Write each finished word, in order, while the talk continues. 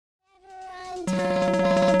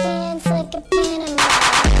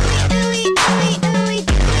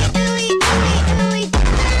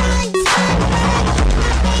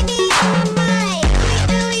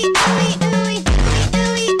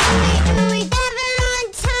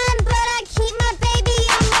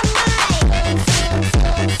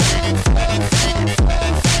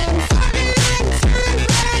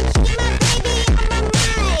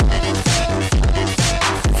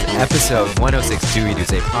episode 106 Dewey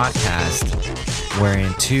Dudes, a podcast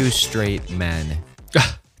wherein two straight men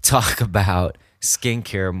talk about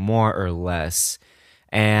skincare more or less.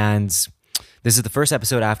 And this is the first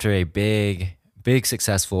episode after a big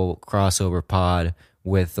successful crossover pod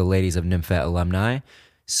with the ladies of Nymphet alumni.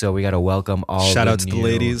 So we got to welcome all. Shout out to the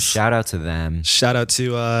ladies. Shout out to them. Shout out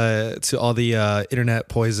to all the internet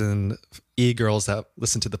poison e-girls that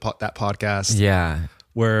listen to that podcast. Yeah.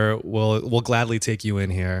 Where we'll gladly take you in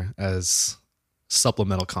here as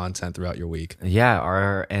supplemental content throughout your week. Yeah,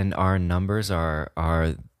 our numbers are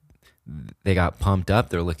they got pumped up.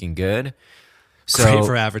 They're looking good. So, great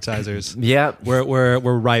for advertisers. Yeah, we're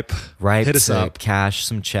ripe. Hit us up. Cash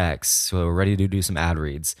some checks. So we're ready to do some ad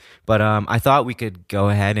reads. But I thought we could go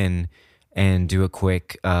ahead and do a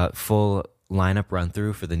quick full lineup run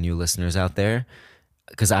through for the new listeners out there,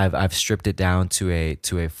 because I've stripped it down to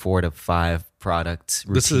a 4 to 5 product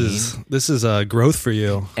routine. This is a growth for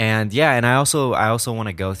you. And yeah, and I also want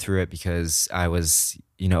to go through it because I was,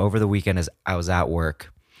 over the weekend as I was at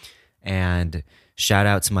work, and shout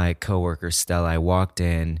out to my coworker Stella. I walked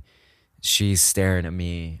in, she's staring at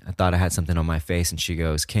me. I thought I had something on my face, and she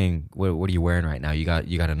goes, "King, what are you wearing right now? You got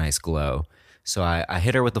a nice glow." So I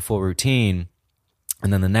hit her with the full routine,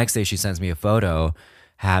 and then the next day she sends me a photo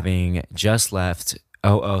having just left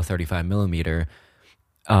 35 millimeter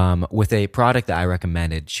with a product that I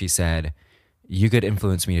recommended. She said, "You could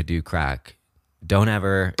influence me to do crack. Don't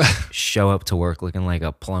ever show up to work looking like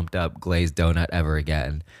a plumped up glazed donut ever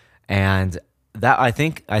again." And that I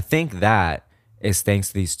think that is thanks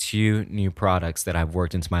to these two new products that I've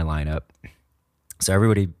worked into my lineup. So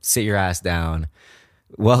everybody sit your ass down.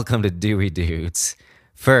 Welcome to Dewey Dudes.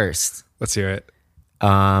 First, let's hear it.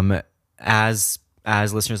 As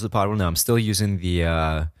listeners of the pod will know, I'm still using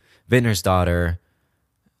the Vintner's Daughter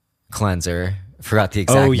cleanser. Forgot the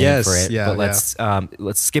exact name for it. Yeah, but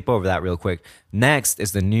let's skip over that real quick. Next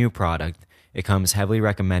is the new product. It comes heavily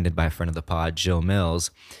recommended by a friend of the pod, Jill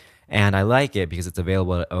Mills. And I like it because it's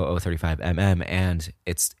available at 35 mm and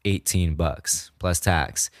it's $18 plus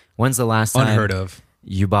tax. When's the last time unheard of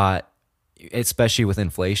you bought, especially with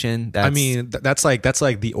inflation? That's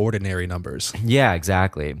like the ordinary numbers. Yeah,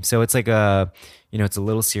 exactly. So it's like it's a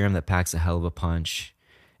little serum that packs a hell of a punch.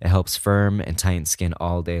 It helps firm and tighten skin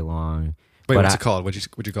all day long. Wait, what's it called? What'd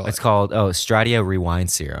you call it? It's called Stratia Rewind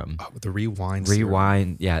Serum. Oh, the Rewind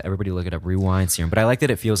Serum. Yeah, everybody look it up. Rewind Serum. But I like that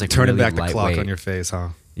it feels like turning really back the lightweight. clock on your face, huh?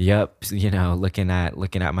 Yep. looking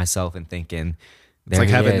at myself and thinking, it's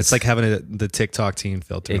like having the TikTok teen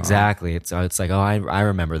filter. Exactly. On. It's like, I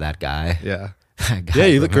remember that guy. Yeah. Yeah,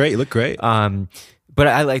 you look great. But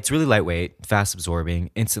it's really lightweight, fast absorbing,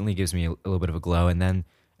 instantly gives me a little bit of a glow, and then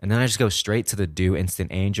I just go straight to the Dew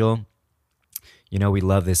Instant Angel. We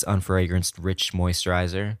love this unfragranced, rich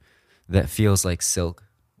moisturizer that feels like silk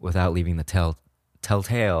without leaving the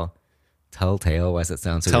telltale. Why does that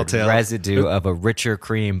sound so weird? Residue of a richer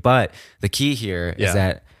cream. But the key here is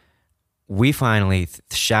that we finally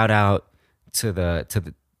shout out to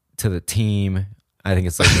the team. I think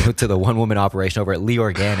it's like to the one woman operation over at Lee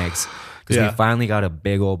Organics, because we finally got a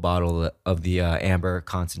big old bottle of the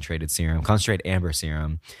concentrated amber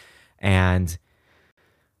serum, and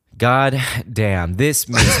God damn, this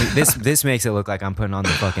makes it look like I'm putting on the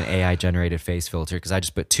fucking AI generated face filter, because I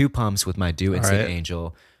just put 2 pumps with my Dew Instant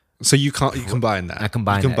Angel. So you combine that. I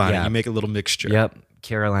combine it. You make a little mixture. Yep,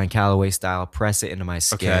 Caroline Calloway style. Press it into my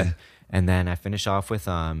skin, and then I finish off with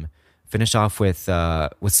sunscreen.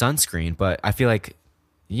 But I feel like,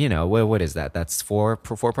 what is that? That's four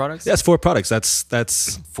products. Yeah, that's 4 products.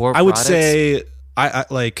 That's 4. I would say I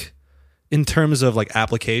like, in terms of like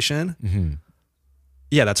application. Mm-hmm.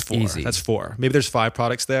 Yeah, that's 4. Easy. That's 4. Maybe there's 5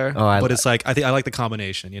 products there, but it's like I think I like the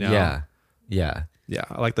combination. Yeah,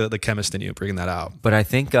 I like the chemist in you bringing that out. But I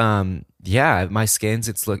think, my skin's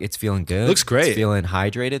it's feeling good. Looks great. It's feeling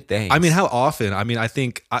hydrated. Thanks. I mean, how often? I mean, I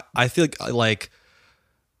think I feel like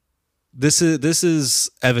this is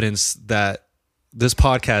evidence that this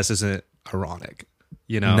podcast isn't ironic.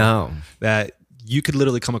 No, that you could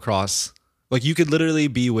literally come across, like you could literally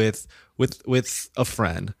be with a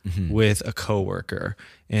friend, with a coworker,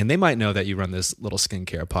 and they might know that you run this little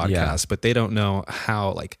skincare podcast, but they don't know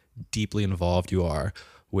how like deeply involved you are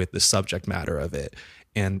with the subject matter of it.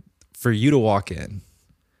 And for you to walk in,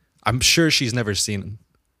 I'm sure she's never seen,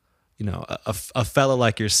 a fella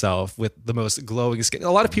like yourself with the most glowing skin.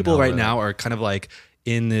 A lot of people now are kind of like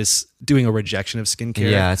in this doing a rejection of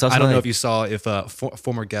skincare. Yeah, it's also I don't know if you saw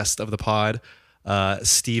former guest of the pod,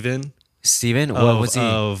 Steven, what was he?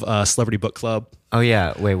 Of Celebrity Book Club. Oh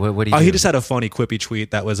yeah, wait, what do you? He just had a funny quippy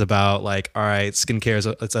tweet that was about like, all right, skincare is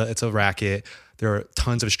it's a racket. there are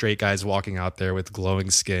tons of straight guys walking out there with glowing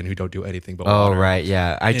skin who don't do anything but Oh water. right,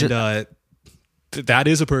 yeah. That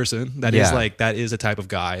is a person. That is Yeah. that is a type of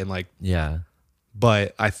guy, and like, yeah.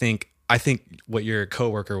 but I think what your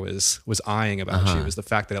coworker was eyeing about you is the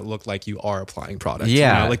fact that it looked like you are applying product.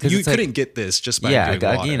 Yeah, like 'cause you it's like- couldn't get this just by Yeah,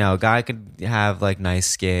 doing water. a guy could have like nice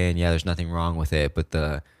skin. Yeah, there's nothing wrong with it, but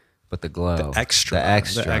the glow, the extra,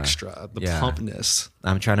 the Yeah. plumpness.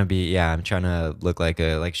 I'm trying to look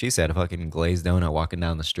like she said, a fucking glazed donut walking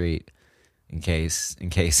down the street. In case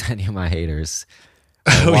any of my haters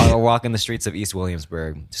are walking the streets of East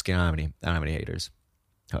Williamsburg. Just kidding, I don't have any haters.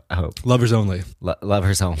 I hope. Lovers only.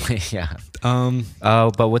 Lovers only. Yeah.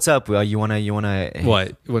 But what's up? Well, you wanna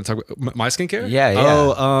What? You want to talk about my skincare? Yeah.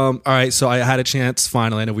 All right. So I had a chance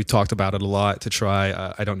finally, and we talked about it a lot, to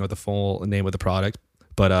try. I don't know the full name of the product,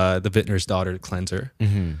 but the Vintner's Daughter cleanser.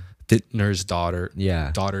 Mm-hmm. Vintner's Daughter.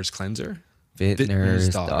 Yeah. Daughter's cleanser. Vintner's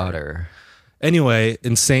Daughter. Anyway,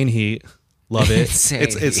 insane heat. Love it. Insane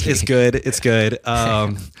It's good. It's good.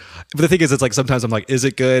 But the thing is, it's like sometimes I'm like, is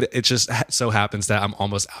it good? It just so happens that I'm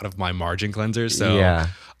almost out of my margin cleanser, so Yeah.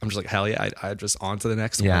 I'm just like, hell yeah, I just on to the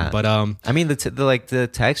next Yeah. one. But I mean, the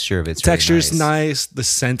texture of it's texture's really nice. The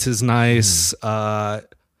scent is nice.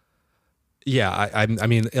 Yeah, I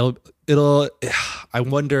mean, it'll. I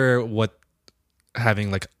wonder what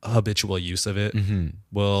having like habitual use of it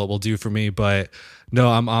will do for me. But no,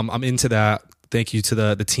 I'm into that. Thank you to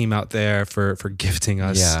the team out there for gifting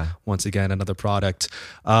us once again another product.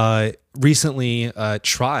 Recently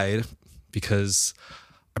tried, because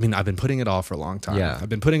I mean, I've been putting it off for a long time. Yeah. I've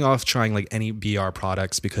been putting off trying like any BR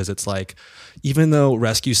products, because it's like, even though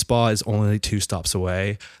Rescue Spa is only 2 stops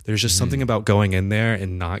away, there's just something about going in there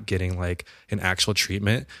and not getting like an actual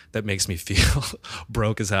treatment that makes me feel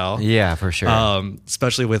broke as hell. Yeah, for sure.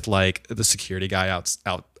 Especially with like the security guy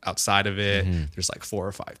outside of it. There's like 4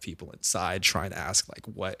 or 5 people inside trying to ask like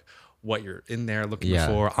what you're in there looking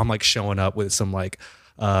for. I'm like showing up with some like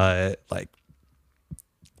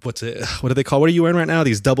what do they call? What are you wearing right now?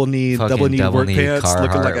 These double knee work pants,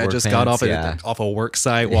 looking like I just got off a work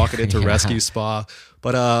site, walking into Rescue Spa.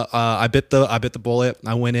 But I bit the bullet.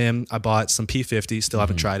 I went in. I bought some P50. Still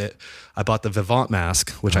haven't tried it. I bought the Vivant mask,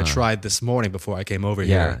 which I tried this morning before I came over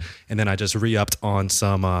here, and then I just re-upped on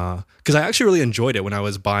some because I actually really enjoyed it when I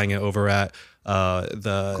was buying it over at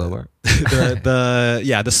the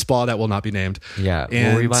the spa that will not be named. Yeah, and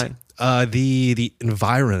what were you buying? The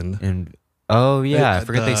Environ. And I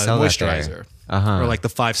forget they sell moisturizer, that there. or like the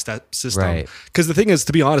 5-step system. Right. Because the thing is,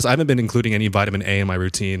 to be honest, I haven't been including any vitamin A in my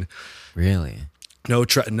routine. Really? No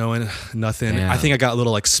nothing. Yeah. I think I got a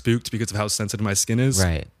little like spooked because of how sensitive my skin is.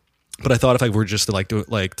 Right. But I thought if I were just to like do it,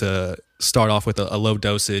 like to start off with a low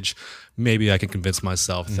dosage, maybe I can convince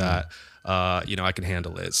myself that I can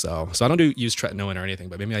handle it. So I don't use tretinoin or anything,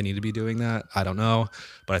 but maybe I need to be doing that. I don't know.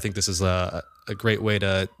 But I think this is a great way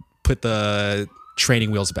to put the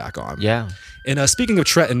training wheels back on. Yeah. And speaking of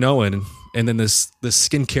tretinoin, and then this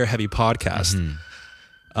skincare heavy podcast,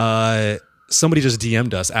 somebody just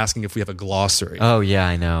DM'd us asking if we have a glossary. Oh yeah,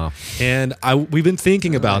 I know. And we've been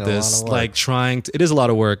thinking about this, like it is a lot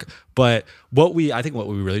of work, but I think what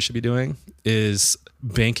we really should be doing is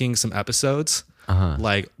banking some episodes,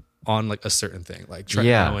 like on like a certain thing, like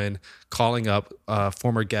tretinoin, calling up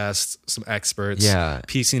former guests, some experts,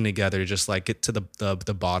 piecing together, just like get to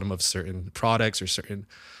the bottom of certain products or certain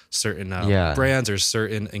brands or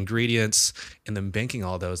certain ingredients, and then banking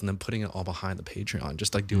all those and then putting it all behind the Patreon,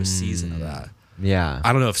 just like do a season of that. Yeah.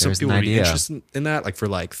 I don't know if some people would be interested in that, like for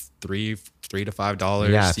like $3 to $5.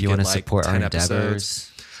 Yeah, if you want to like support our 10 endeavors.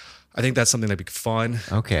 episodes. I think that's something that'd be fun.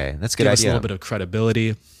 Okay, that's a good Give idea. us a little bit of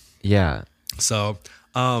credibility. Yeah. So,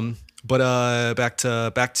 but back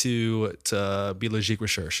to biologique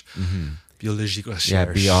recherche. Biologique recherche. Yeah,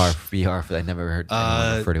 BR. I never heard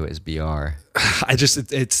anyone refer to it as BR.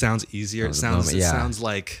 It sounds easier. It sounds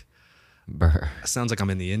like I'm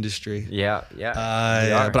in the industry. Yeah.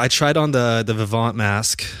 But I tried on the Vivant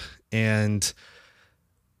mask, and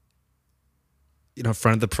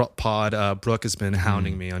friend of the pod, Brooke, has been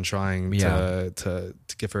hounding me on trying to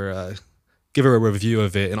give her a review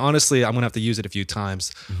of it. And honestly, I'm gonna have to use it a few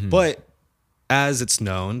times. But as it's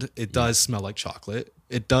known, it does smell like chocolate.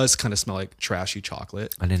 It does kind of smell like trashy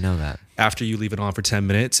chocolate. I didn't know that. After you leave it on for 10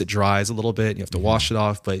 minutes, it dries a little bit. You have to wash it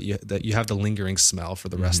off, but you have the lingering smell for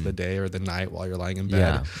the rest of the day or the night while you're lying in bed.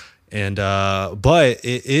 Yeah. And but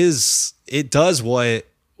it does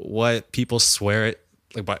what people swear it,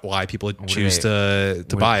 like why people choose to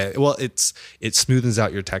buy it. Well, it smoothens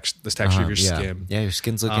out the texture of your skin. Yeah, your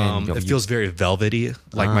skin's looking. It feels very velvety.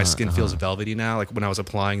 Like my skin feels velvety now. Like when I was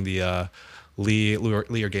applying the Lee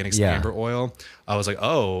Organics Yeah. amber oil. I was like,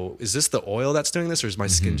 oh, is this the oil that's doing this, or is my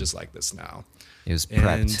skin just like this now? It was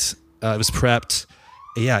prepped. And it was prepped.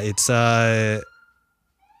 Yeah, it's. I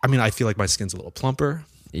mean, I feel like my skin's a little plumper.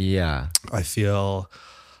 Yeah. I feel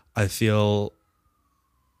like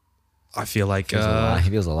He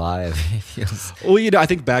feels alive. He feels. well, I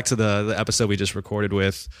think back to the episode we just recorded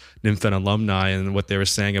with Nymphen alumni and what they were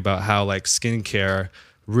saying about how like skincare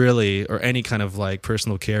really, or any kind of like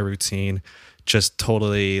personal care routine, just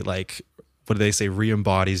totally like, what do they say,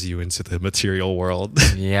 re-embodies you into the material world.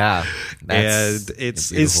 Yeah. And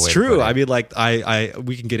it's true. I mean, like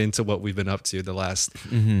we can get into what we've been up to the last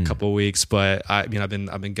couple of weeks, but I mean,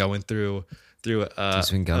 I've been going through a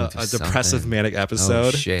depressive manic episode.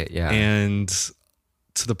 Oh, shit, yeah. And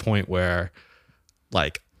to the point where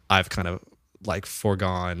like I've kind of like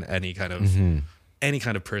foregone any kind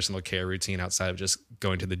of personal care routine outside of just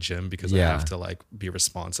going to the gym, because I have to like be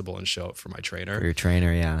responsible and show up for my trainer. For your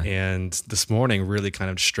trainer, yeah. And this morning, really kind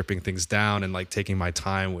of stripping things down and like taking my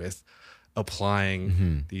time with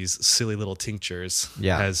applying these silly little tinctures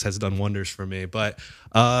has done wonders for me. But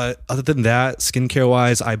other than that, skincare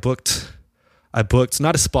wise, I booked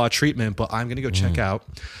not a spa treatment, but I'm gonna go check out.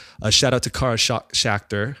 Shout out to Kara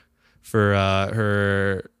Schachter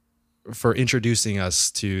for introducing us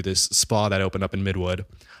to this spa that opened up in Midwood.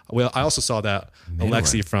 Well, I also saw that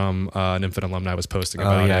Alexi from Nymphen alumni was posting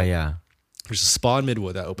about it. Yeah. There's a spa in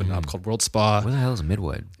Midwood that opened up called World Spa. Where the hell is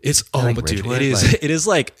Midwood? It's like but dude, Ridgewood? it is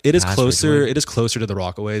closer. Ridgewood? It is closer to the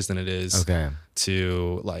Rockaways than it is Okay.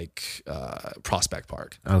 to like Prospect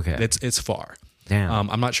Park. Okay. It's far. Damn.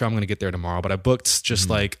 I'm not sure I'm gonna get there tomorrow, but I booked just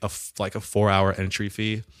like a 4-hour entry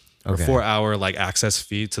fee or Okay. 4-hour like access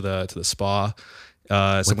fee to the spa. So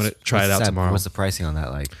I'm gonna try it out tomorrow. What's the pricing on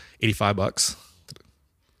that like? $85.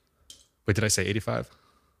 Wait, did I say 85?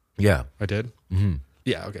 Yeah. I did.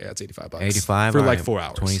 Yeah. Okay, that's $85. 85 for like 4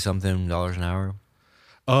 hours. $20-something an hour.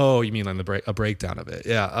 Oh, you mean like a breakdown of it?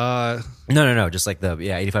 Yeah. No. Just like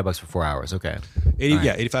 $85 for 4 hours. Okay.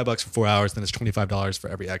 $85 for 4 hours. Then it's $25 for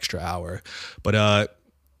every extra hour. But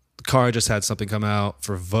Cara just had something come out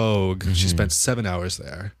for Vogue. She spent 7 hours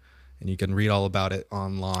there, and you can read all about it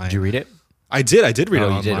online. Did you read it? I did read it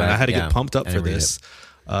online. Did, right? I had to Yeah. get pumped up I for didn't read this.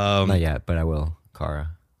 Not yet, but I will,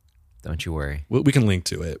 Cara. Don't you worry. We can link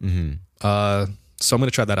to it. So I'm going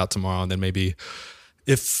to try that out tomorrow, and then maybe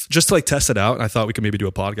if just to like test it out, I thought we could maybe do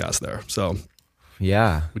a podcast there. So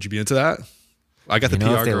Yeah. would you be into that? I got the You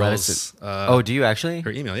know, PR if they let girls. us- do you actually?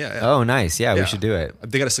 Her email, yeah. Oh, nice. Yeah, Yeah. we should do it.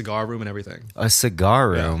 They got a cigar room and everything. A cigar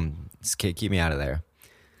room. Just keep me out of there.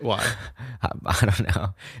 Why? I don't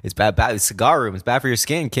know. It's bad. Cigar room. It's bad for your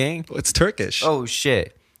skin, King. It's Turkish. Oh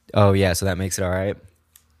shit. Oh yeah. So that makes it all right.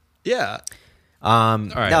 Yeah. All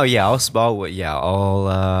right. No. Yeah. I'll.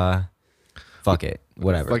 Fuck it.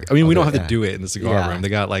 Whatever. Like, I mean, we don't have to that. do it in the cigar room. They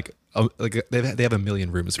got like they have a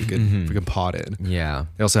million rooms we can pot in. Yeah.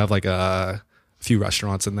 They also have like a few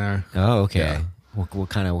restaurants in there. Oh, okay. Yeah. What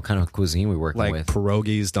kind of cuisine we working Like with?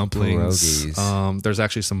 pierogies, dumplings. There's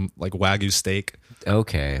actually some like Wagyu steak.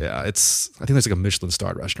 Okay. Yeah, I think there's like a Michelin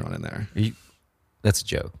starred restaurant in there. That's a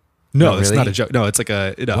joke. No, Oh, it's really? not a joke. No, it's like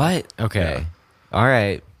a What? Okay. Yeah. All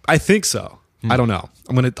right. I think so. I don't know.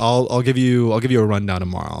 I'll give you a rundown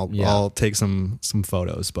tomorrow. I'll take some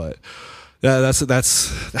photos, but yeah,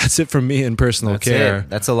 that's it from me in personal That's care. it.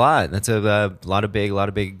 That's a lot. That's a lot of big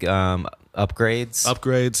upgrades.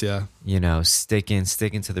 Upgrades, yeah. You know, sticking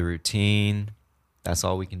to the routine. That's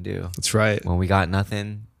all we can do. That's right. When we got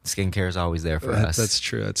nothing, skincare is always there for us. That's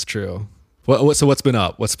true. That's true. So what's been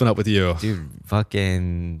up? What's been up with you? Dude,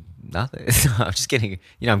 fucking nothing. I'm just kidding.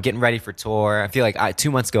 You know, I'm getting ready for tour. I feel like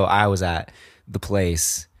 2 months ago I was at the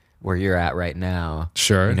place where you're at right now.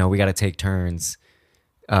 Sure. You know, we got to take turns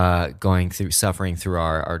suffering through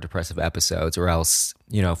our depressive episodes, or else,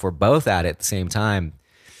 you know, if we're both at it at the same time,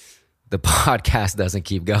 the podcast doesn't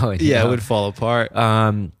keep going. You Yeah, know? it would fall apart.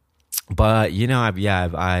 But you know,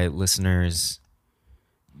 I listeners,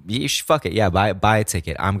 you should, fuck it. Yeah, buy a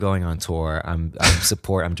ticket. I'm going on tour. I'm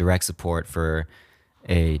direct support for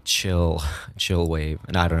a chill wave,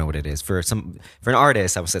 and I don't know what it is for an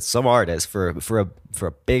artist. I was at some artist for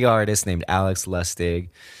a big artist named Alex Lustig.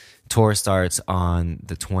 Tour starts on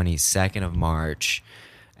the 22nd of March,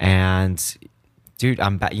 and dude,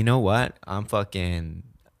 I'm back. You know what? I'm falling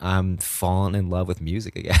in love with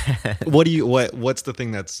music again. What's the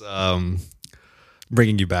thing that's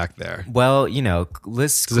bringing you back there? Well, you know,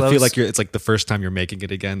 Does it feel like it's like the first time you're making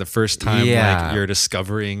it again? The first time Yeah. like you're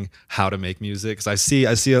discovering how to make music? Because I see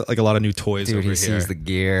like a lot of new toys dude, over he here. sees the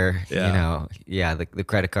gear. Yeah. You know, yeah, the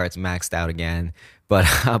credit card's maxed out again, but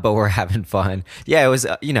we're having fun. Yeah, it was.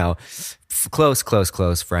 You know, close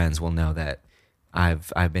friends will know that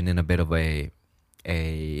I've been in a bit of a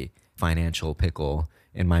financial pickle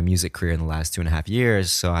in my music career in the last 2.5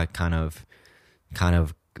 years. So I kind of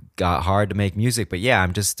got hard to make music. But yeah,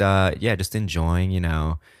 I'm just just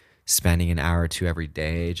enjoying, spending an hour or two every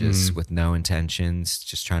day just with no intentions,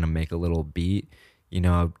 just trying to make a little beat.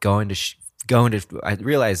 I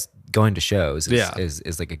realize going to shows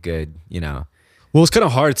is like a good, Well, it's kind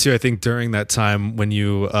of hard too. I think during that time when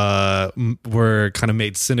you were kind of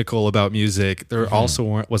made cynical about music, there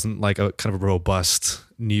also wasn't like a kind of a robust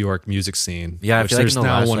New York music scene. Yeah, I which feel like there's in the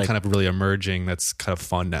now last, one like, kind of really emerging that's kind of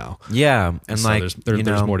fun now. Yeah, and so like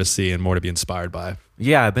there's more to see and more to be inspired by.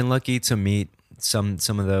 Yeah, I've been lucky to meet some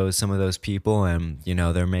of those people, and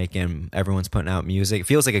everyone's putting out music. It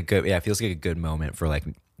feels like a good moment for like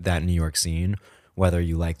that New York scene, whether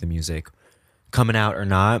you like the music coming out or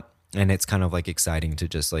not. And it's kind of like exciting to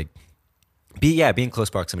just like be in close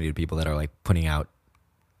proximity to people that are like putting out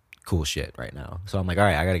cool shit right now. So I'm like, all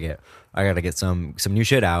right, I gotta get some new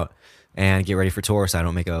shit out and get ready for tour so I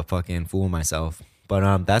don't make a fucking fool of myself.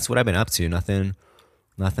 But that's what I've been up to. Nothing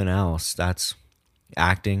else. That's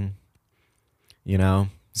acting.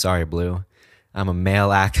 Sorry, Blue. I'm a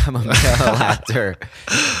male actor.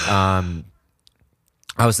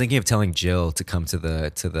 I was thinking of telling Jill to come to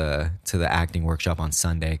the acting workshop on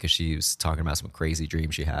Sunday because she was talking about some crazy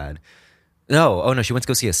dream she had. No, she went to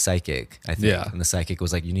go see a psychic, I think. Yeah. And the psychic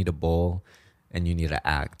was like, you need to bowl and you need to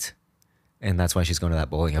act. And that's why she's going to that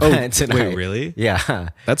bowling event tonight. Wait, really? Yeah.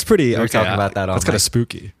 That's pretty, we were talking about that all That's kind of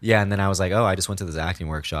spooky. Yeah, and then I was like, I just went to this acting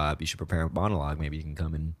workshop. You should prepare a monologue. Maybe you can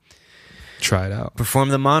come and try it out. Perform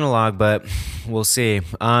the monologue, but we'll see.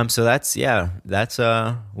 So that's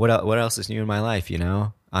what else is new in my life,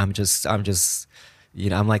 I'm just I'm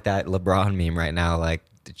like that LeBron meme right now, like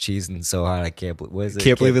cheesing so hard I can't believe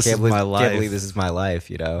Can't believe this is my life. Can't believe this is my life,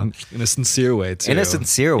 In a sincere way too. In a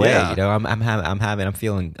sincere way, yeah. I'm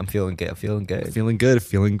feeling good. Feeling good,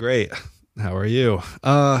 feeling great. How are you?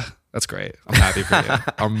 That's great. I'm happy for you.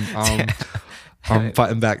 I'm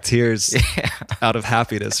fighting back tears out of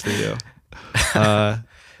happiness for you.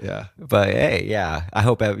 Yeah. But hey, yeah. I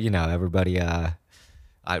hope everybody. I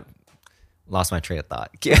lost my train of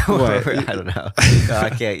thought. I don't know. I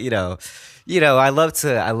can't. I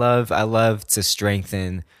love to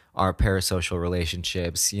strengthen our parasocial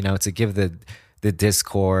relationships. To give the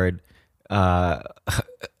Discord, the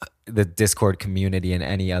Discord community and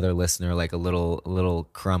any other listener like a little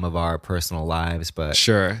crumb of our personal lives. But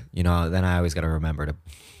sure, then I always got to remember to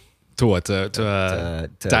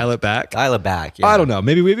dial it back. Dial it back. Yeah. I don't know.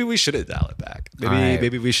 Maybe we shouldn't dial it back.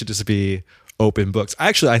 Maybe we should just be open books.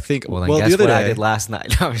 Actually, I think. Well, guess the other day I did last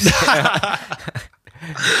night. No,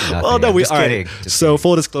 kidding. So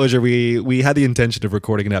full disclosure, we had the intention of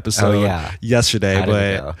recording an episode yesterday,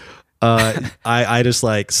 but I just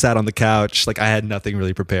like sat on the couch, like I had nothing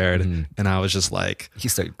really prepared, and I was just like, you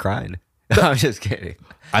started crying. No, I'm just kidding.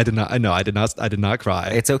 I did not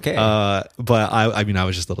cry. It's okay. But I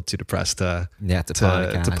was just a little too depressed to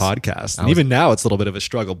podcast. And even now it's a little bit of a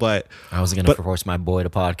struggle, but I wasn't going to force my boy to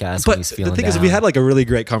podcast when he's feeling the thing down. is, we had like a really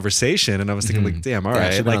great conversation, and I was thinking like, damn, all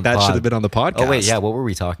right, like that should have been on the podcast. Oh wait, yeah. What were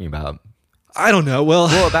we talking about? I don't know. Well,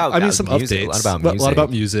 about some music, updates. A lot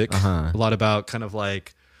about music. A lot about kind of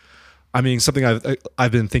like, something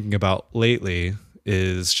I've been thinking about lately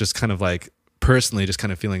is just kind of like, personally just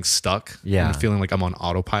kind of feeling stuck and feeling like I'm on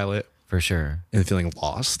autopilot for sure and feeling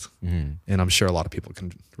lost. And I'm sure a lot of people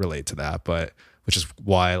can relate to that, but which is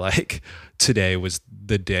why like today was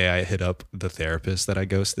the day I hit up the therapist that I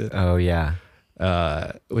ghosted. Oh yeah.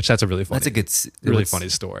 Which that's a really funny, funny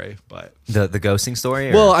story, but the ghosting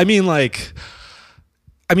story? Or? Well,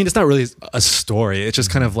 it's not really a story. It's just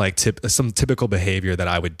kind of like some typical behavior that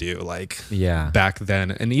I would do, like back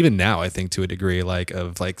then, and even now, I think to a degree, like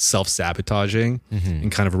of like self-sabotaging and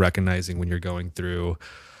kind of recognizing when you're going through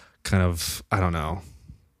kind of, I don't know,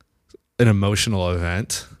 an emotional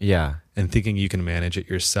event, and thinking you can manage it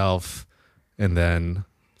yourself, and then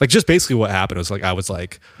like just basically what happened was like I was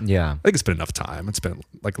like, I think it's been enough time. It's been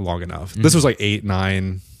like long enough. This was like 8 or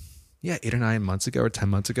 9 months ago or 10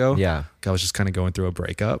 months ago. Yeah. I was just kind of going through a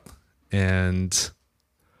breakup, and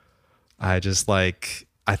I just like,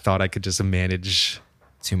 I thought I could just manage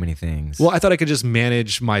too many things. Well, I thought I could just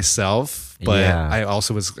manage myself, but I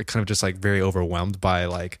also was kind of just like very overwhelmed by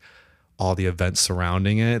like all the events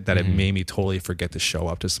surrounding it that it made me totally forget to show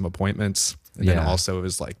up to some appointments. And then also it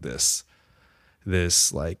was like this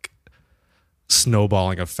like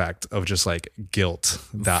snowballing effect of just like guilt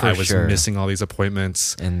that I was missing all these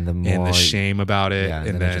appointments and the shame about it.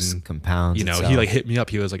 And then it just compounds itself. He like hit me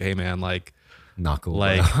up. He was like, hey man, like, not cool.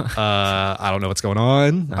 Like, I don't know what's going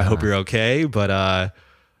on. I hope you're okay. But,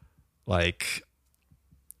 like,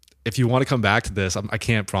 if you want to come back to this, I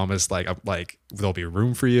can't promise like there'll be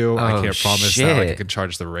room for you. I Oh, can't promise that like I shit. can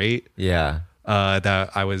charge the rate Yeah.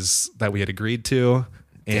 that we had agreed to.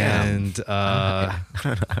 Damn. And I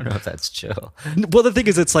don't know if that's chill. well, the thing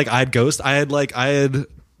is, it's like I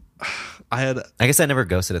I guess I never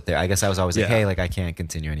ghosted it there. I guess I was always like, Yeah. hey, like I can't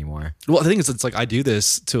continue anymore. well, the thing is, it's like I do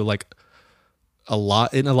this to like a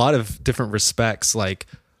lot of different respects. Like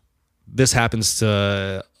this happens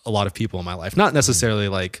to a lot of people in my life, not necessarily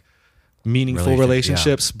like meaningful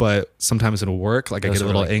relationships, but sometimes in work, like I Those get a are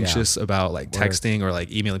little like, anxious about like texting or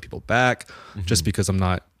like emailing people back just because I'm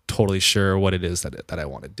not totally sure what it is that I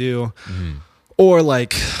want to do. Or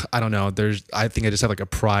like, I don't know, I think I just have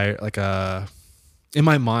like in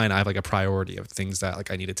my mind, I have like a priority of things that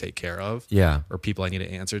like I need to take care of. Yeah. Or people I need to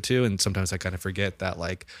answer to. And sometimes I kind of forget that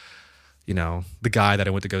like, you know, the guy that I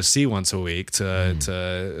went to go see once a week to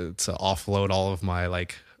offload all of my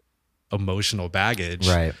like emotional baggage.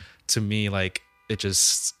 Right. To me, like it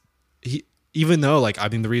just even though like I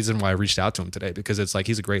mean the reason why I reached out to him today because it's like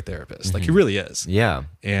he's a great therapist. Like he really is. Yeah.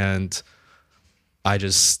 And I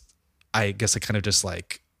guess I kind of just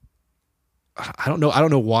like I don't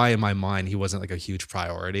know why in my mind he wasn't like a huge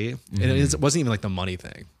priority. And it wasn't even like the money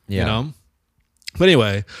thing. Yeah. You know? But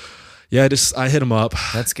anyway, yeah, I hit him up.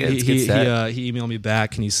 That's good. He emailed me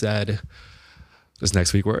back and he said, "Does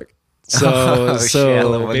next week work?" So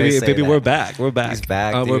shit, baby, we're back. We're back. He's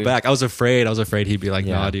back, We're dude. back. I was afraid he'd be like,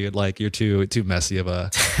 Yeah. "Nah, dude, like you're too messy of a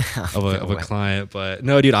client." But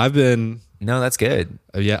no, dude, I've been No, that's good.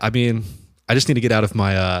 yeah. I mean, I just need to get out of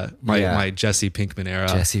my Yeah. my Jesse Pinkman era.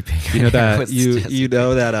 Jesse Pinkman. You know that What's you Jesse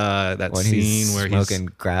know that when scene he's where smoking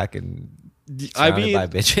crack and I surrounded mean, by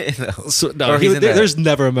bitches. so, no, Or he's in there's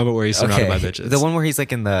never a moment where he's surrounded by okay. bitches. The one where he's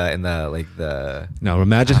like in the like the No,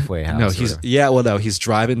 imagine halfway house No, or he's whatever. no, he's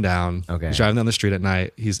driving down. Okay. He's driving down the street at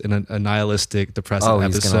night. He's in a nihilistic, depressive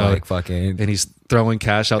he's episode, gonna like fucking and he's throwing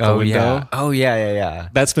cash out the window. yeah. Oh yeah.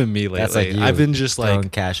 That's been me lately. That's like you I've been just throwing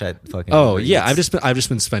like, cash at fucking. oh Uber yeah, Eats. I've just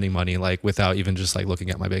been spending money like without even just like looking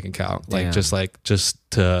at my bank account, Damn. just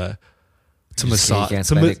to You massage. can't to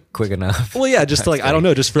spend ma- it quick enough. well, yeah, just to like I don't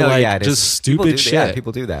know, just for No, like yeah, it is. just People stupid do- shit. Yeah,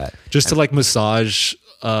 people do that. Just to like massage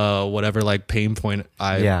whatever like pain point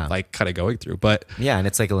I'm Yeah. like kind of going through. But Yeah, and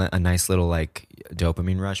it's like a nice little like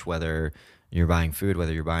dopamine rush. Whether you're buying food,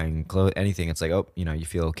 whether you're buying clothes, anything, it's like you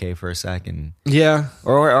feel okay for a second. yeah,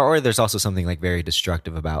 Or there's also something like very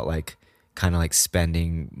destructive about like kind of like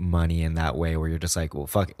spending money in that way where you're just like, well,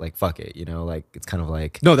 fuck it, like it's kind of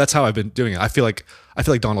like, no, that's how I've been doing it. I feel like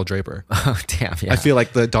Donald Draper. oh damn, yeah, I feel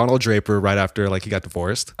like the Donald Draper right after like he got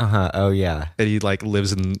divorced oh yeah, and he like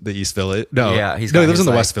lives in the East Village. No, Yeah, he got lives in his,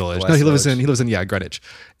 the like, West Village. West No, he lives Village. in yeah, Greenwich,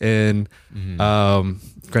 in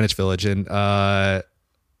Greenwich Village, and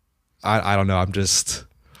I don't know. I'm just.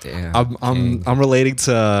 damn, I'm relating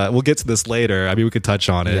to. We'll get to this later. I mean, we could touch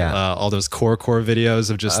on it. Yeah. All those core videos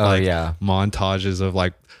of just Oh, like yeah. montages of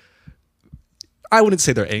like. I wouldn't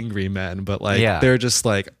say they're angry men, but like Yeah. they're just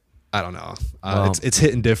like I don't know. Well- It's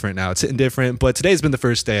hitting different now. It's hitting different. But today's been the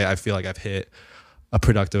first day I feel like I've hit a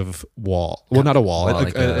productive wall. Well, not a wall. Well,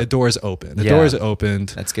 like a door is open. The Yeah. door is opened.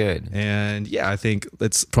 that's good. And yeah, I think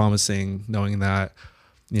it's promising knowing that,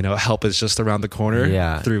 help is just around the corner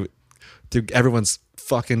Yeah. through everyone's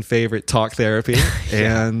fucking favorite talk therapy.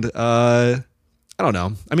 And I don't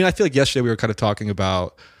know. I mean, I feel like yesterday we were kind of talking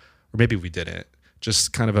about, or maybe we didn't,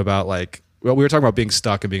 just kind of about like, well, we were talking about being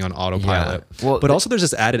stuck and being on autopilot. Yeah. Well, but also there's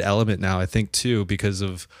this added element now, I think too, because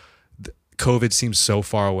of COVID seems so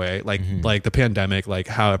far away, like the pandemic, like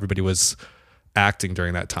how everybody was acting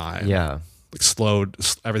during that time. Yeah. Like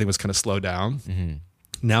everything was kind of slowed down.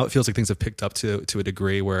 Now it feels like things have picked up to a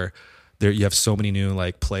degree where you have so many new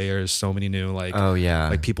like players, so many new like Oh yeah.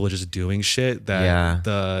 like people are just doing shit that Yeah.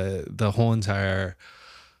 the whole entire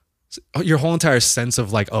your whole entire sense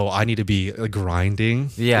of like, oh, I need to be grinding.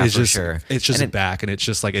 Yeah, is for just, sure. It's just And it- back, and it's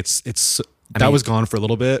just like it's I that mean- was gone for a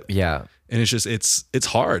little bit, yeah. and it's just it's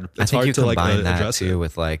hard. It's I think hard you to like combine that address too it.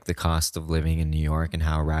 with like the cost of living in New York and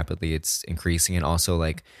how rapidly it's increasing, and also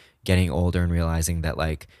like getting older and realizing that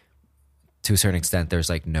like to a certain extent there's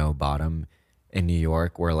like no bottom in New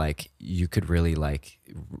York where like you could really like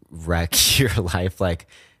wreck your life like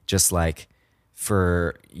just like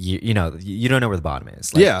for you don't know where the bottom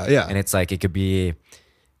is. Like, Yeah. and it's like it could be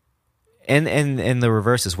and the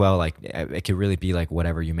reverse as well, like it could really be like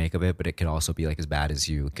whatever you make of it, but it could also be like as bad as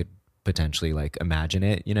you could potentially like imagine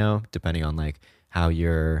it, depending on like how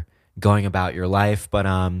you're going about your life. But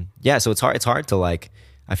yeah, so it's hard to like,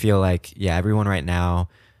 I feel like, yeah, everyone right now,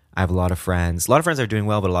 I have a lot of friends are doing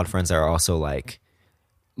well, but a lot of friends are also like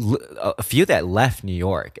a few that left New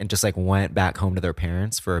York and just like went back home to their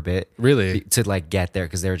parents for a bit. Really? To like get there,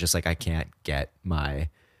 because they were just like, I can't get my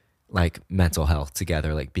like mental health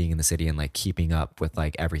together, like being in the city and like keeping up with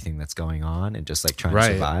like everything that's going on and just like trying to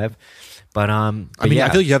survive. But I mean, I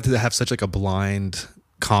feel like you have to have such like a blind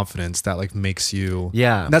confidence that like makes you,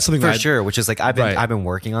 that's something for sure, which is like I've been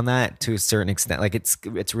working on that to a certain extent. Like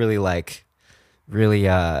it's really like really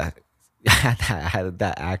I had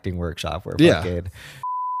that acting workshop where fucking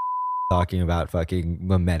talking about fucking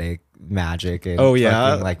mimetic magic and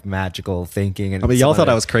fucking like magical thinking. And I mean, y'all thought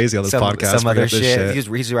I was crazy on this podcast. Some other shit.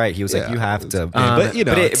 He's right. He was like, you have to. But you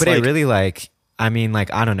know, it really like, I mean,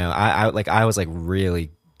 like, I don't know. I was like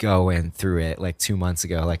really going through it like 2 months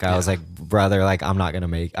ago. Like I was like, brother, like I'm not gonna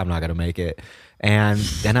make it. And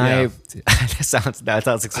then that sounds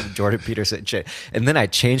like some Jordan Peterson shit. And then I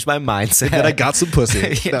changed my mindset. And then I got some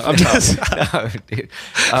pussy. No, dude.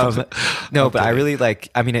 But I really like,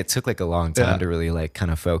 I mean, it took like a long time to really like kind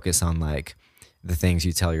of focus on like the things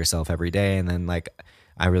you tell yourself every day. And then like,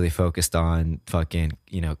 I really focused on fucking,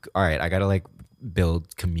 you know, all right, I got to like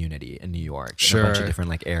build community in New York. In a bunch of different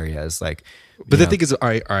like areas. Like, but the thing is, all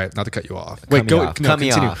right, not to cut you off. Wait,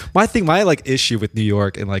 continue. My like issue with New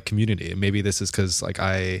York and like community, and maybe this is because like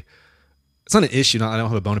it's not an issue. I don't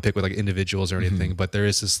have a bone to pick with like individuals or anything, but there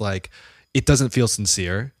is this like, it doesn't feel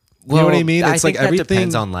sincere. You know what I mean? It's like everything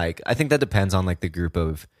depends on like, I think that depends on like the group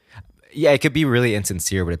of, it could be really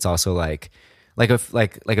insincere, but it's also like a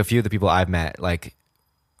few of the people I've met, like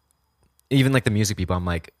even like the music people, I'm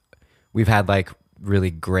like, we've had like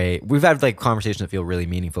conversations that feel really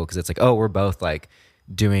meaningful, because it's like, oh, we're both like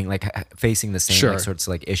doing like facing the same like, sorts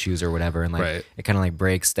of like issues or whatever, and like it kind of like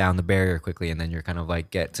breaks down the barrier quickly, and then you're kind of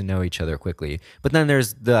like get to know each other quickly. But then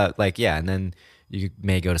there's the like and then you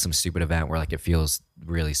may go to some stupid event where like it feels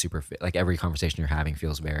really like every conversation you're having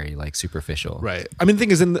feels very like superficial. Right. I mean, the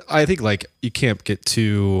thing is, I think like you can't get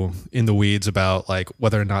too in the weeds about like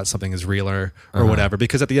whether or not something is real or whatever,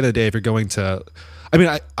 because at the end of the day, if you're going to, I mean,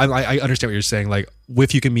 I understand what you're saying. Like,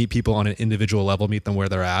 if you can meet people on an individual level, meet them where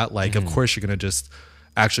they're at, like, of course you're going to just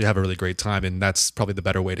actually have a really great time. And that's probably the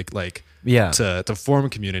better way to like, to form a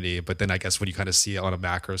community. But then I guess when you kind of see it on a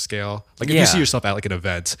macro scale, like if you see yourself at like an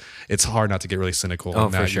event, it's hard not to get really cynical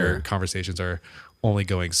and that your conversations are only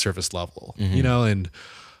going surface level, you know?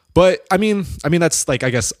 But I mean, that's like, I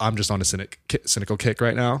guess I'm just on a cynical kick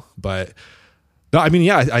right now, but no, I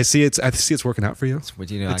mean, I see it's working out for you. I'm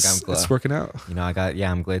glad it's working out. You know,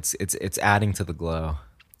 I'm glad it's adding to the glow.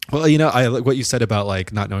 Well, you know, I like what you said about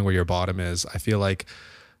like not knowing where your bottom is. I feel like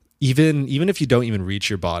even if you don't even reach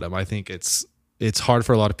your bottom, I think it's hard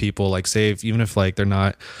for a lot of people. Like, say even if like they're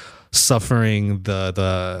not suffering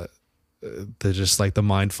the just like the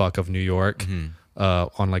mind fuck of New York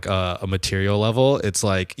on like a material level, it's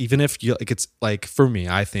like even if you like, it's like for me,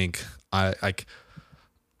 I think I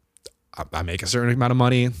make a certain amount of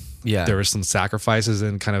money. Yeah, there were some sacrifices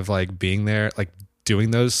in kind of like being there, like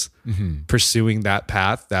doing those, pursuing that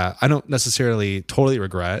path that I don't necessarily totally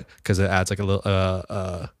regret, because it adds like a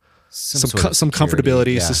little some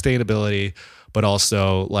comfortability, sustainability, but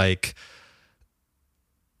also like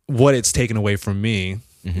what it's taken away from me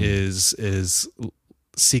is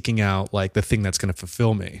seeking out like the thing that's going to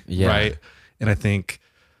fulfill me, right? And I think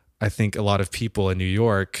a lot of people in New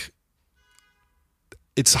York,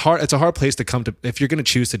 it's a hard place to come to if you're going to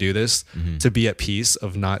choose to do this, to be at peace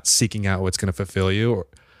of not seeking out what's going to fulfill you.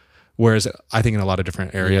 Whereas I think in a lot of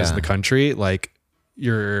different areas of the country, like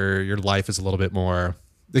your life is a little bit more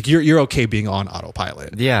like you're okay being on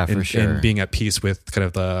autopilot. Yeah, for sure. And being at peace with kind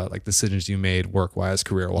of the like decisions you made work wise,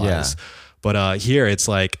 career wise. Yeah. But here it's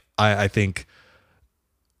like, I think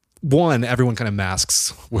everyone kind of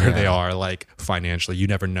masks where they are, like financially. You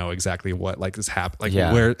never know exactly what like is happening.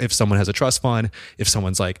 Like where, if someone has a trust fund, if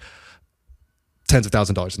someone's like tens of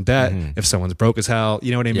thousands of dollars in debt, if someone's broke as hell,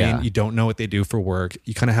 you know what I mean? You don't know what they do for work.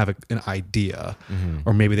 You kind of have an idea,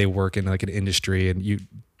 or maybe they work in like an industry and you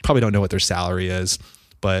probably don't know what their salary is,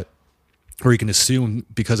 but, or you can assume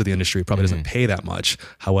because of the industry, it probably doesn't pay that much.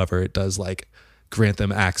 However, it does like grant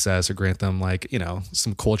them access or grant them like, you know,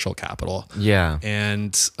 some cultural capital. Yeah.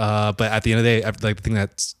 And, but at the end of the day, like the thing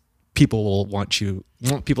that people will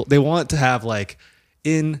they want to have like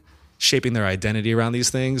in shaping their identity around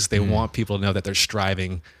these things, they want people to know that they're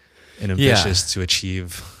striving and ambitious to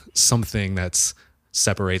achieve something that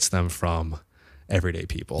separates them from everyday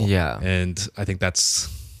people. Yeah. And I think that's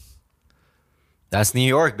New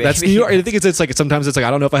York, baby. That's New York. I think it's like, sometimes it's like,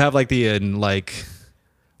 I don't know if I have like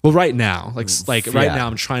well, right now, now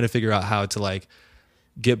I'm trying to figure out how to like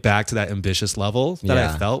get back to that ambitious level that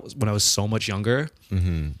I felt when I was so much younger.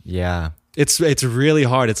 Yeah. It's really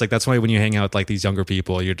hard. It's like, that's why when you hang out with like these younger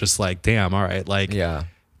people, you're just like, damn, all right. Like, Yeah.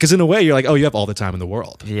 because in a way you're like, oh, you have all the time in the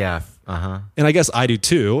world. Yeah. Uh-huh. And I guess I do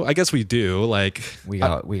too. I guess we do. Like We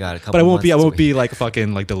got a couple. but I won't months be like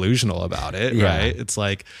fucking like delusional about it. Yeah. Right. It's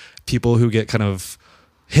like people who get kind of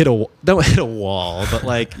don't hit a wall, but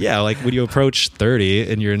like, yeah, like when you approach 30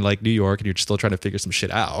 and you're in like New York and you're still trying to figure some shit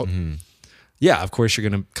out. Mm-hmm. Yeah, of course you're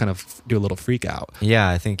going to kind of do a little freak out. Yeah,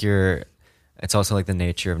 I think it's also like the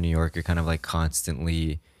nature of New York. You're kind of like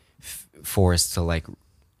constantly forced to like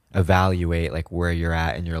evaluate like where you're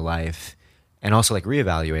at in your life, and also like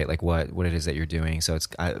reevaluate like what it is that you're doing. So it's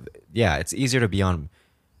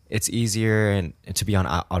easier and to be on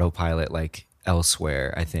autopilot like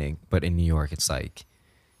elsewhere, I think. But in New York, it's like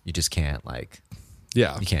you just can't like,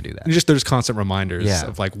 yeah, you can't do that. There's constant reminders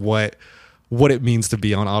of like what it means to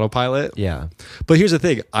be on autopilot. Yeah. But here's the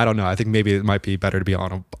thing. I don't know. I think maybe it might be better to be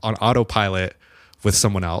on autopilot with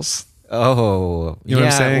someone else. Oh, you know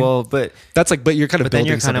what I'm saying? Well, but that's like, but you're kind of then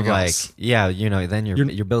building you're kind of something like, else. yeah, then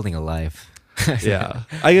you're building a life. Yeah,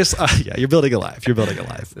 I guess. Yeah, you're building a life.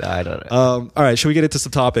 I don't know. All right, should we get into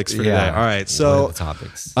some topics for today? All right, so what are the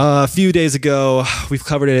topics. A few days ago, we've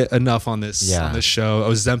covered it enough on this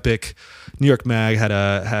show. Ozempic, New York Mag had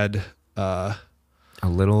a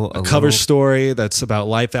cover story that's about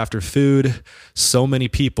life after food. So many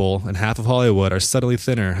people, and half of Hollywood, are suddenly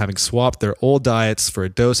thinner, having swapped their old diets for a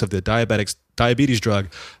dose of the diabetes drug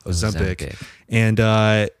Ozempic. And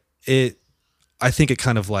I think it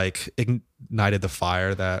kind of like ignited the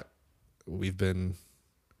fire that we've been.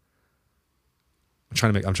 I'm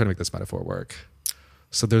trying to make this metaphor work.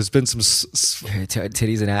 So there's been some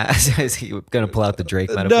titties and ass. Is he gonna pull out the Drake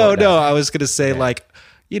metaphor? No. I was gonna say like,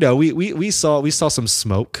 you know, we saw some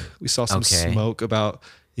smoke. We saw some smoke about,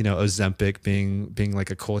 you know, Ozempic being like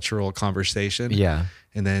a cultural conversation. Yeah.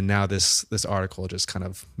 And then now this article just kind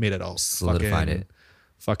of made it all solidified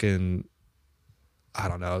fucking, I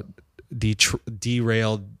don't know,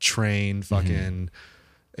 derailed train fucking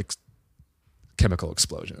chemical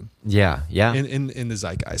explosion. Yeah. In the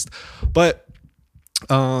zeitgeist. But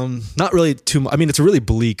not really too much. I mean, it's really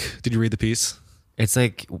bleak. Did you read the piece? It's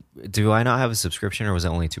like, do I not have a subscription, or was it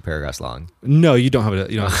only 2 paragraphs long? No, you don't have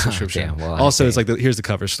a subscription. Damn, well, also, it's like here's the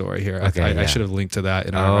cover story here. Okay, I should have linked to that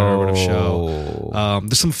in our show.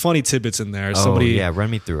 There's some funny tidbits in there.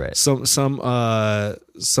 Run me through it. Somebody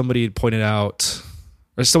pointed out,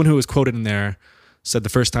 or someone who was quoted in there said the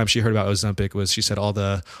first time she heard about Ozempic was, she said all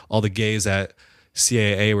the gays at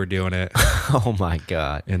CAA were doing it. Oh my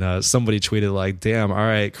God. And somebody tweeted like, damn, all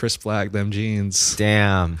right, Chris Black, them jeans.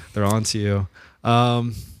 Damn. They're on to you. I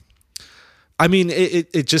mean,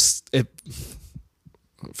 it just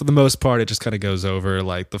for the most part, it just kind of goes over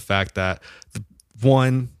like the fact that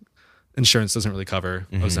one, insurance doesn't really cover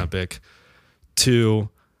Ozempic. 2,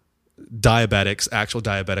 actual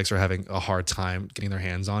diabetics are having a hard time getting their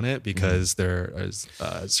hands on it because there is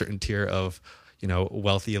a certain tier of, you know,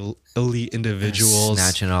 wealthy elite individuals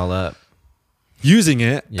snatching it all up, using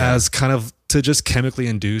it as kind of to just chemically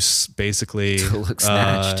induce basically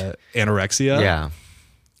anorexia. Yeah.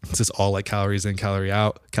 It's just all like calories in,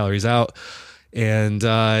 calories out. And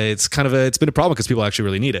it's been a problem because people actually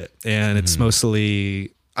really need it. And it's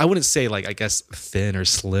mostly, I wouldn't say like, I guess thin or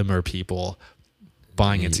slimmer people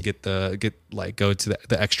buying it to go to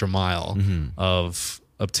the extra mile of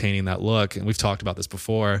obtaining that look. And we've talked about this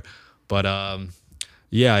before, but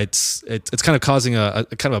it's kind of causing a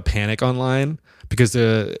kind of a panic online, because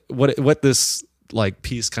what this like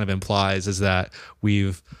piece kind of implies is that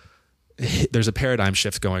there's a paradigm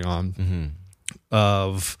shift going on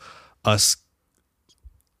of us,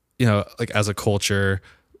 you know, like as a culture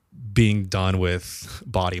being done with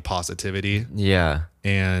body positivity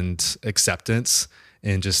and acceptance,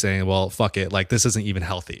 and just saying, well, fuck it, like this isn't even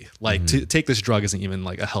healthy. Like to take this drug isn't even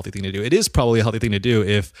like a healthy thing to do. It is probably a healthy thing to do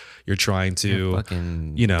if you're trying to,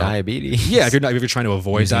 fucking you know, diabetes. Yeah, if you're trying to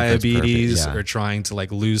avoid diabetes or trying to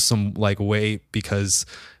like lose some like weight because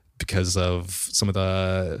of some of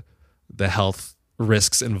the health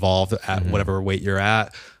risks involved at whatever weight you're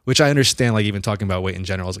at, which I understand. Like even talking about weight in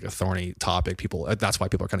general is like a thorny topic. That's why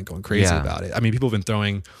people are kind of going crazy about it. I mean, people have been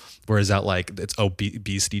throwing, whereas that like it's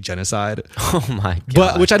obesity genocide. Oh my God.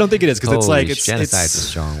 But which I don't think it is, because it's like genocide's a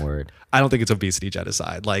strong word. I don't think it's obesity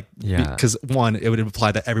genocide. Like, because one, it would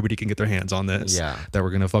imply that everybody can get their hands on this. Yeah. That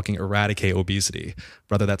we're gonna fucking eradicate obesity.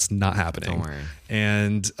 Brother, that's not happening. Don't worry.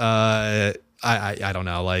 And I don't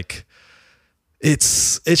know. Like,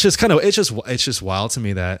 it's just wild to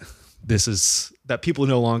me that that people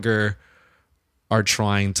no longer are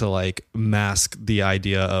trying to like mask the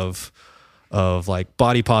idea of of like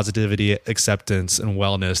body positivity, acceptance, and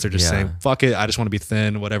wellness. They're just saying, fuck it, I just want to be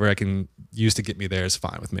thin. Whatever I can use to get me there is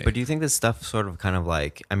fine with me. But do you think this stuff sort of kind of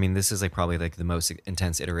like, I mean, this is like probably like the most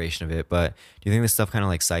intense iteration of it, but do you think this stuff kind of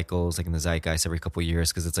like cycles like in the zeitgeist every couple of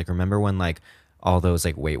years? Because it's like, remember when like all those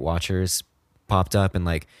like Weight Watchers popped up, and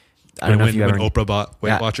like, I don't know if you ever, Oprah bought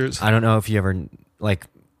Weight Watchers. I don't know if you ever, like,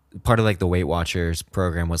 part of like the Weight Watchers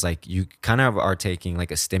program was like you kind of are taking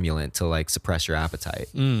like a stimulant to like suppress your appetite.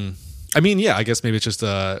 I mean, yeah, I guess maybe it's just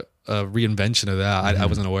a reinvention of that. I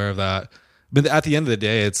wasn't aware of that. But at the end of the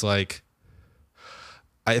day, it's like,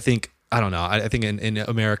 I think in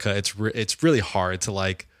America, it's really hard to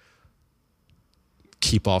like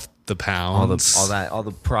keep off the pounds, all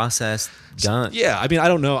the processed junk. Yeah, I mean, I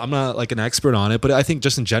don't know. I'm not like an expert on it, but I think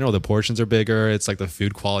just in general, the portions are bigger. It's like the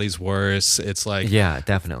food quality is worse. It's like, yeah,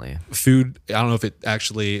 definitely. Food, I don't know if it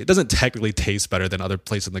doesn't technically taste better than other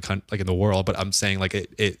places in the country, like in the world, but I'm saying like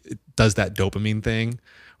it does that dopamine thing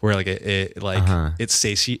where like it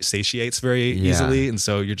satiates very easily, and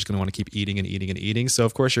so you're just gonna want to keep eating and eating and eating. So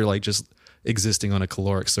of course you're like just existing on a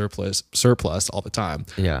caloric surplus all the time.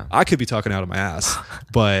 Yeah, I could be talking out of my ass,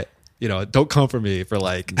 but don't come for me for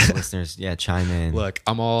like listeners. Yeah, chime in. Look,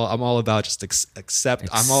 I'm all about just accept.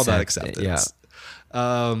 I'm all about acceptance. Yeah.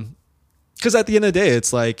 Because at the end of the day,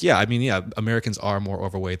 it's like, yeah, I mean, yeah, Americans are more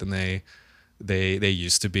overweight than they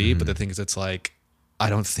used to be. But the thing is, it's like, I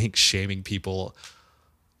don't think shaming people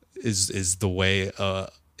is the way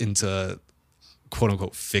into quote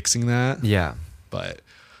unquote fixing that. Yeah. But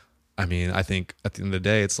I mean, I think at the end of the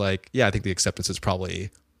day, it's like, yeah, I think the acceptance is probably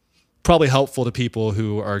helpful to people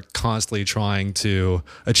who are constantly trying to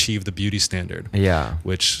achieve the beauty standard. Yeah.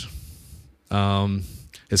 Which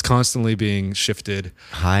is constantly being shifted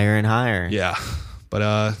higher and higher. Yeah.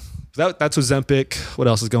 But that's Ozempic. What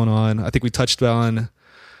else is going on? I think we touched on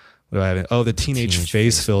the teenage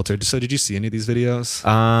face filter. So did you see any of these videos?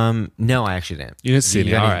 No, I actually didn't. You didn't see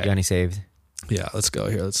any. All right. You got any saved? Yeah, let's go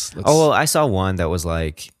here. Let's Oh, well, I saw one that was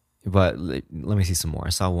like, but let me see some more.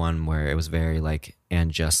 I saw one where it was very like,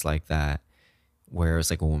 and just like that, where it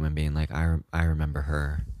was like a woman being like, I remember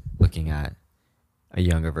her looking at a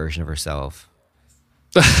younger version of herself.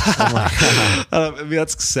 Oh my God. I mean,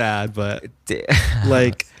 that's sad, but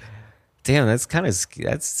like, damn, that's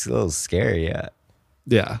a little scary. Yeah.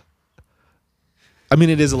 Yeah. I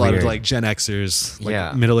mean, it is a lot of like Gen Xers,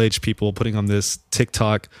 like middle-aged people putting on this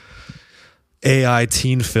TikTok AI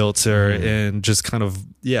teen filter and just kind of,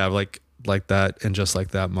 yeah, like that and just like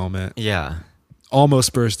that moment. Yeah.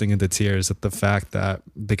 Almost bursting into tears at the fact that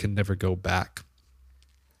they can never go back.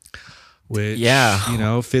 Which,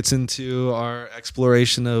 fits into our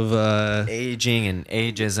exploration of aging and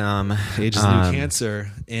ageism. Age is the new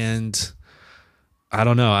cancer. And I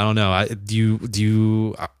don't know.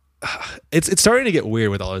 It's starting to get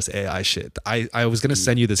weird with all this AI shit. I was gonna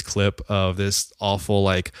send you this clip of this awful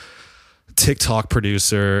like TikTok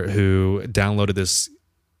producer who downloaded this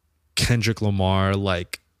Kendrick Lamar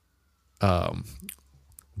like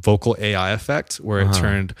vocal AI effect where it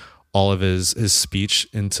turned all of his speech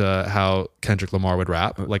into how Kendrick Lamar would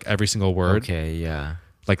rap, like every single word. Okay, yeah.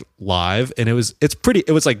 Like live, and it's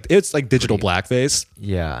like digital blackface.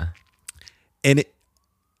 Yeah. And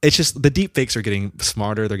it's just the deep fakes are getting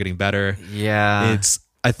smarter, they're getting better. Yeah.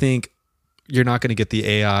 I think you're not going to get the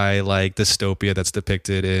AI like dystopia that's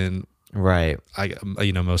depicted in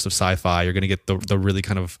most of sci-fi. You're going to get the really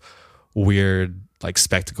kind of weird like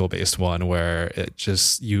spectacle based one where it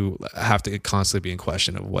just, you have to constantly be in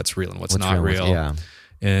question of what's real and what's not real. Yeah.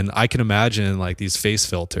 And I can imagine like these face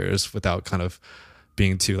filters, without kind of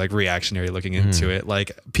being too like reactionary looking into it,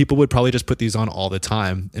 like people would probably just put these on all the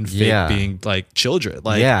time and fake being like children.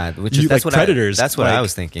 Like, yeah, which is that's like what predators. That's what I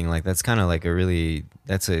was thinking. Like that's kind of like a really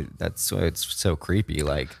that's why it's so creepy.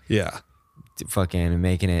 Like, yeah, fucking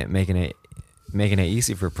making it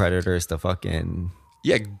easy for predators to fucking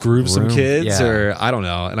groove some kids or I don't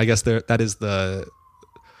know. And I guess that is the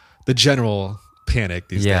general panic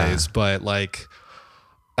these days. But like,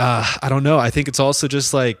 I don't know. I think it's also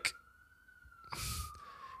just like,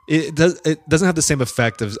 it doesn't have the same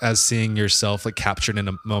effect as seeing yourself like captured in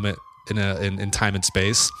a moment in time and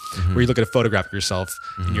space, where you look at a photograph of yourself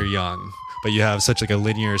and you're young, but you have such like a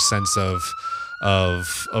linear sense of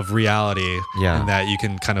reality, and that you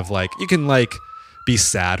can kind of like be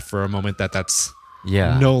sad for a moment that's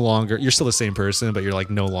no longer, you're still the same person, but you're like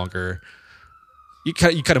no longer, you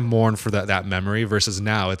kind of mourn for that memory, versus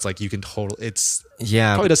now it's like you can probably does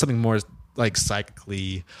something more like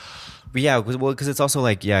psychically. But yeah, well, because it's also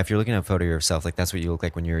like, if you're looking at a photo of yourself, like that's what you look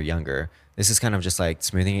like when you're younger. This is kind of just like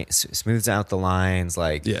smooths out the lines,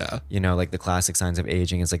 like, like the classic signs of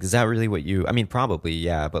aging. It's like, is that really what you, I mean, probably,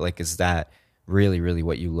 but like, is that really, really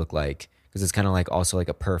what you look like. Because it's kind of like also like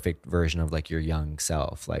a perfect version of like your young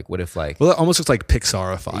self. Like what if like, Well, it almost looks like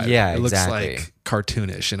Pixarified. Yeah, it exactly. looks like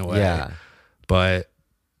cartoonish in a way. Yeah. But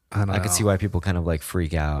I don't know. I could see why people kind of like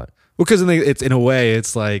freak out. Well, because it's in a way,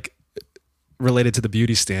 it's like related to the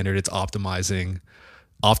beauty standard. It's optimizing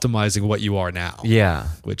what you are now. Yeah.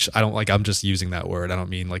 Which I don't like. I'm just using that word. I don't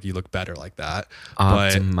mean like you look better like that.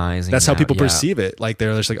 Optimizing. But that's how now, people yeah. perceive it. Like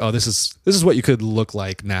they're just like, oh, this is what you could look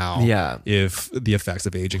like now. Yeah. If the effects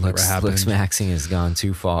of aging never happened. Looks maxing has gone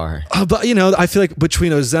too far. But you know, I feel like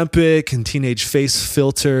between Ozempic and teenage face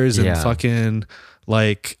filters and fucking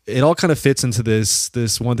like it all kind of fits into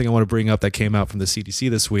this one thing I want to bring up that came out from the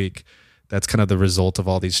CDC this week. That's kind of the result of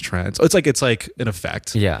all these trends. It's like an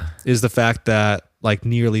effect. Yeah. Is the fact that like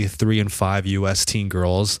nearly 3 in 5 U.S. teen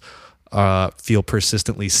girls feel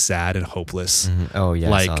persistently sad and hopeless. Mm-hmm. Oh yeah,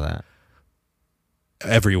 like, I saw that.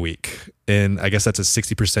 Every week. And I guess that's a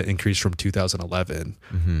 60% increase from 2011.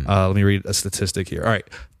 Mm-hmm. Let me read a statistic here. All right.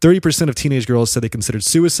 30% of teenage girls said they considered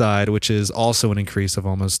suicide, which is also an increase of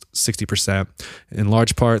almost 60%. In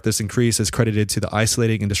large part, this increase is credited to the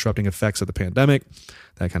isolating and disrupting effects of the pandemic.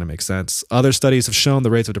 That kind of makes sense. Other studies have shown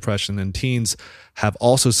the rates of depression in teens have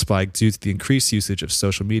also spiked due to the increased usage of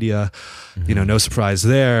social media. Mm-hmm. You know, no surprise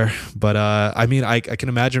there. But I mean, I can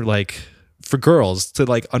imagine like for girls to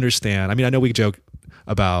like understand. I mean, I know we joke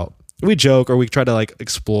or we try to like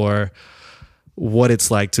explore what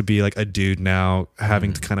it's like to be like a dude now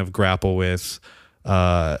having to kind of grapple with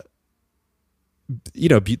you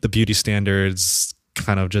know, the beauty standards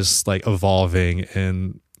kind of just like evolving,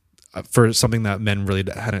 and for something that men really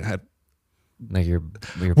hadn't had like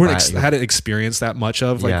hadn't experienced that much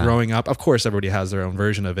of like growing up. Of course everybody has their own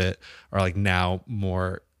version of it, or like now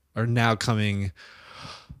having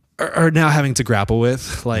to grapple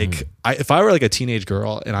with like if I were like a teenage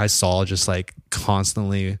girl and I saw just like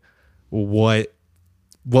constantly what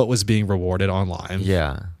was being rewarded online.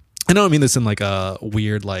 Yeah. I don't mean this in like a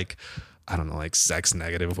weird like I don't know like sex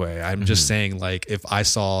negative way. I'm just saying like if I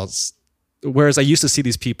saw, whereas I used to see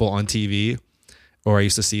these people on TV, or I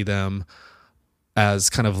used to see them as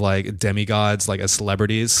kind of like demigods, like as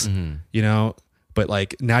celebrities, you know. But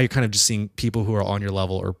like now you're kind of just seeing people who are on your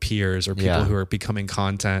level or peers or people who are becoming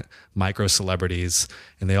content micro celebrities,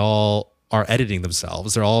 and they all are editing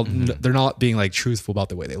themselves. They're all they're not being like truthful about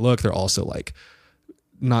the way they look. They're also like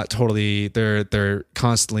not totally. They're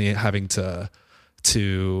constantly having to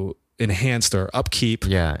enhance their upkeep.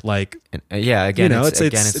 Yeah. Like again, you know, it's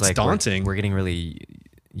it's like daunting. We're getting really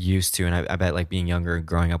used to, and I bet like being younger and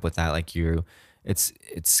growing up with that, like it's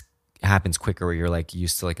happens quicker where you're like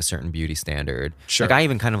used to like a certain beauty standard. Sure. Like I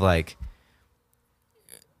even kind of like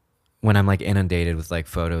when I'm like inundated with like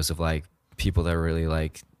photos of like people that are really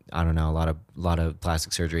like, I don't know, a lot of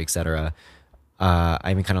plastic surgery, etc. I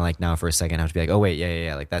even kind of like now for a second I have to be like, oh wait,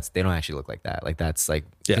 yeah, like they don't actually look like that. Like that's like,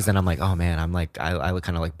 because then I'm like, oh man, I'm like I look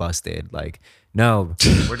kind of like busted. Like no,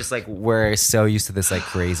 we're so used to this like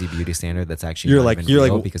crazy beauty standard that's actually you're like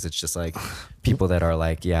because it's just like people that are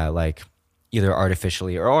like like either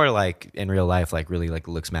artificially or like in real life, like really like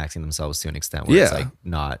looks maxing themselves to an extent where it's like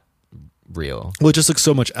not real. Well, it just looks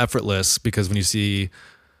so much effortless because when you see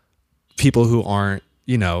people who aren't,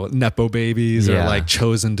 you know, Nepo babies or like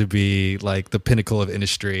chosen to be like the pinnacle of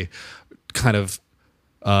industry kind of,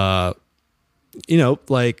 you know,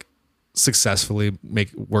 like successfully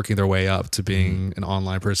working their way up to being an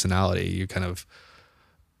online personality, you kind of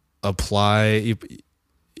apply,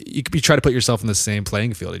 you try to put yourself in the same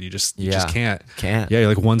playing field, and you just can't. Yeah, you're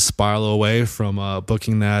like one spiral away from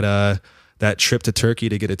booking that trip to Turkey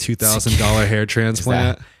to get a $2,000 hair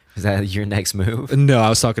transplant. Is that your next move? No, I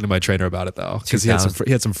was talking to my trainer about it though, because he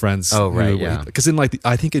had some friends. Oh right, yeah. Because in like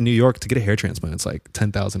I think in New York to get a hair transplant, it's like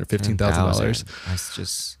 $10,000 or $15,000. That's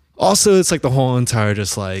just. Also, it's like the whole entire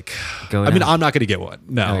just like. I mean, I'm not going to get one.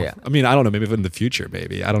 No. Oh, yeah. I mean, I don't know. Maybe in the future,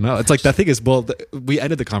 maybe I don't know. It's like that thing is. Well, we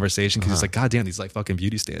ended the conversation because it's like, God damn, these like fucking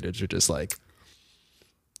beauty standards are just like.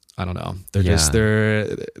 I don't know. They're just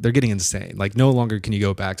they're getting insane. Like no longer can you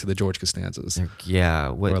go back to the George Costanzas. Yeah.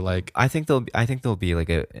 Or like I think there'll be like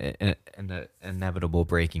an inevitable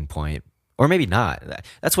breaking point. Or maybe not.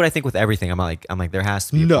 That's what I think with everything. I'm like there has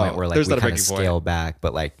to be a point where like we kind of scale back,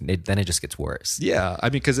 but like then it just gets worse. Yeah, I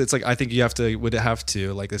mean, because it's like I think you have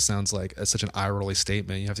to. Like this sounds like such an eye-rolly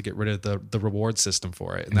statement. You have to get rid of the reward system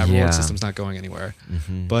for it, and that reward system's not going anywhere.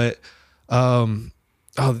 But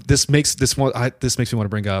this makes me want to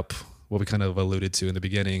bring up what we kind of alluded to in the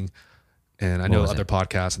beginning, and I know other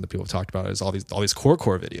podcasts and the people have talked about it, is all these core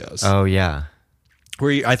videos. Oh yeah.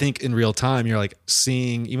 Where I think in real time you're like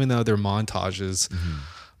seeing, even though they're montages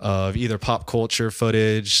of either pop culture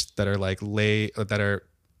footage that are like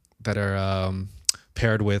that are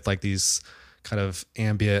paired with like these kind of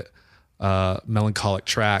ambient melancholic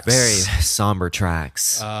tracks, Very somber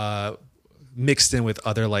tracks. mixed in with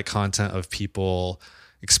other like content of people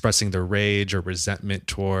expressing their rage or resentment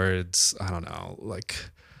towards, I don't know, like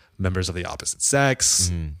members of the opposite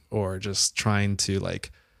sex, or just trying to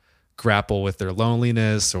like grapple with their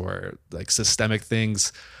loneliness or like systemic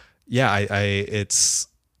things. Yeah, it's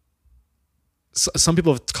some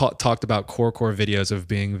people have talked about core videos of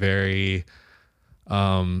being very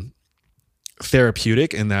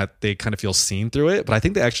therapeutic in that they kind of feel seen through it, but I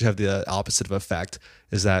think they actually have the opposite of effect,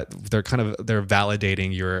 is that they're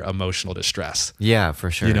validating your emotional distress. Yeah,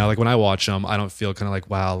 for sure. You know, like when I watch them, I don't feel kind of like,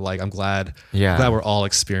 wow, like I'm glad we're all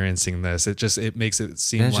experiencing this. It makes it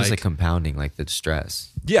seem it's like just like compounding like the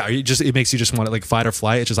stress. Yeah, it makes you just want to like fight or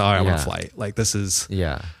flight. It's just, all right, I want to fight. Like this is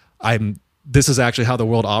this is actually how the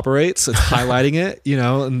world operates. It's highlighting it, you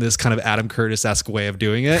know, in this kind of Adam Curtis-esque way of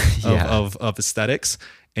doing it, of aesthetics,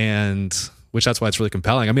 and which that's why it's really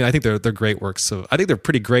compelling. I mean, I think they're great works of. I think they're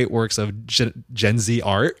pretty great works of Gen Z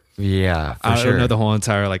art. Yeah, for I sure. don't know the whole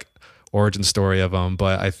entire like origin story of them,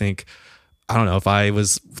 but I think, I don't know, if I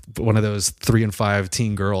was one of those 3 and 5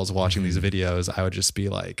 teen girls watching these videos, I would just be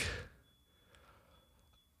like,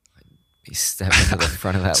 be stepping to the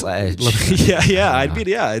front of that ledge. I'd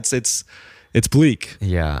be, it's bleak.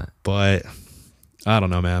 Yeah, but I don't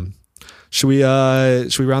know, man. Should we round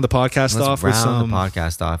the podcast off with some the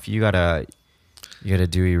podcast off? You got a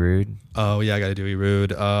Dewey Rude? Oh yeah, I got a Dewey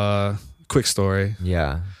Rude. Quick story.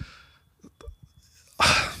 Yeah.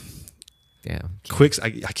 Damn. Quick.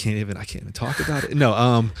 I can't even talk about it. No.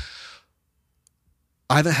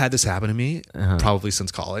 I haven't had this happen to me probably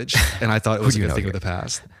since college, and I thought it was a good thing of the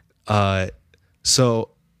past. So,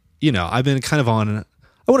 you know, I've been kind of on,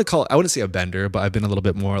 I wouldn't say a bender, but I've been a little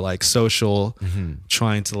bit more like social,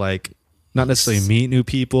 trying to like not necessarily meet new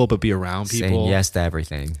people, but be around people. Saying yes to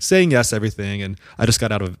everything. And I just got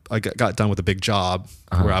done with a big job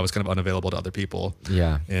where I was kind of unavailable to other people.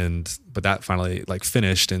 Yeah. But that finally like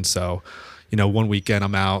finished. And so, you know, one weekend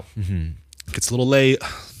I'm out, gets a little late,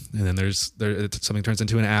 and then something turns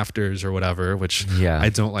into an afters or whatever, which I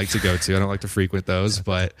don't like to go to. I don't like to frequent those,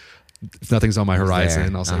 but if nothing's on my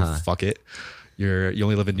horizon, I'll say, fuck it. You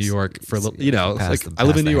only live in New York for a little, you know, like I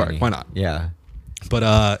live in New York. Why not? Yeah.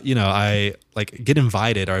 But you know, I like get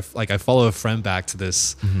invited, or like I follow a friend back to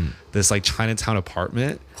this like Chinatown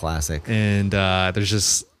apartment. Classic. And there's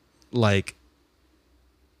just like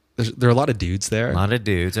there are a lot of dudes there. A lot of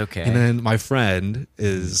dudes, okay. And then my friend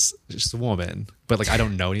is just a woman, but like I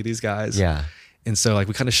don't know any of these guys. Yeah. And so like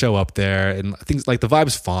we kind of show up there, and things like the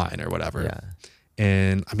vibe's fine or whatever. Yeah.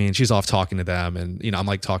 And I mean, she's off talking to them, and you know, I'm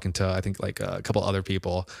like talking to I think like a couple other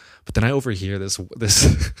people, but then I overhear this.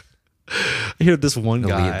 I hear this one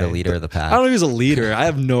guy, the leader of the pack. I don't know if he's a leader. I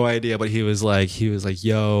have no idea, but he was like,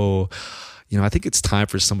 yo, you know, I think it's time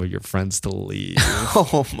for some of your friends to leave.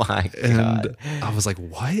 Oh my God. And I was like,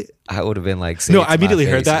 what? I would have been like, no, I immediately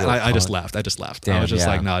heard that. And I just left. Damn, I was just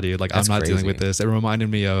like, nah, dude, like That's I'm not crazy. dealing with this. It reminded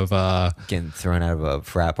me of getting thrown out of a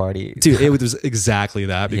frat party. Dude, it was exactly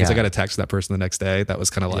that, because I got a text from that person the next day. That was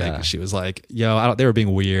kind of like, she was like, yo, they were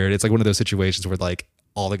being weird. It's like one of those situations where like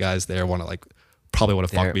all the guys there want to like, probably want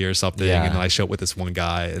to fuck me or something, and then I show up with this one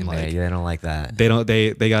guy, and like they don't like that. They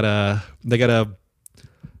gotta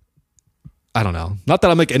I don't know. Not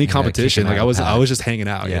that I'm like any competition. Like I was just hanging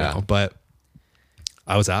out, you know. But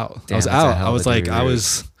I was out. Damn, I was out. I was like, I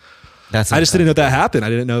just didn't know that happened. I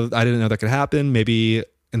didn't know that could happen. Maybe,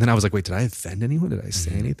 and then I was like, wait, did I offend anyone? Did I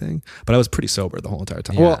say anything? But I was pretty sober the whole entire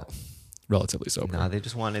time. Yeah. Well, relatively sober. No, they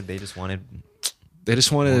just wanted an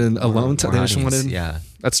alone time. They just wanted. Yeah,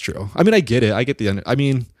 that's true. I mean, I get it. I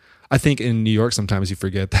mean, I think in New York sometimes you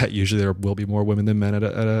forget that usually there will be more women than men at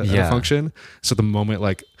a function. So the moment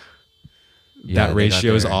like that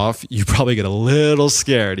ratio is off, you probably get a little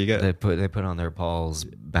scared. They put on their Paul's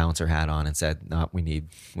bouncer hat on and said, "No, we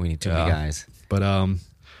need too many guys." But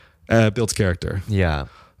builds character. Yeah.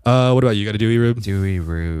 What about you? Got a Dewey Rude? Dewey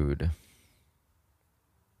Rude.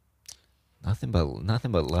 Nothing but love.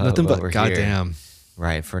 Nothing but over goddamn. Here.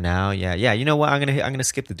 Right, for now, yeah. You know what? I'm gonna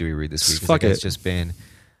skip the Dewey Rude this week. Fuck it. It's just been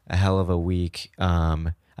a hell of a week.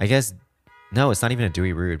 I guess no, it's not even a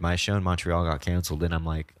Dewey Rude. My show in Montreal got canceled, and I'm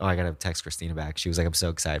like, oh, I gotta text Christina back. She was like, I'm so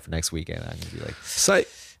excited for next weekend. I'm gonna be like, psych.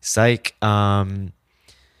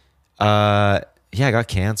 Yeah, I got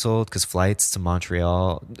canceled because flights to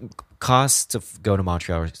Montreal, costs to go to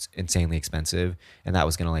Montreal are insanely expensive, and that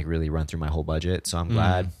was gonna like really run through my whole budget. So I'm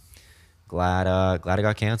glad it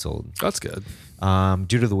got canceled. That's good.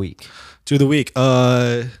 Due to the week.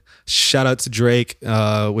 Shout shout out to Drake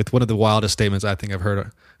with one of the wildest statements I think I've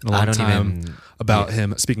heard in a long time about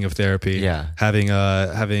him. Speaking of therapy,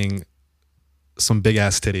 having some big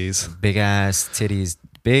ass titties, big ass titties,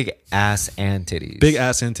 big ass and titties, big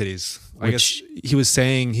ass and titties. I guess he was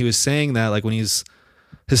saying that like when his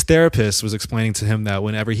therapist was explaining to him that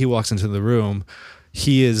whenever he walks into the room,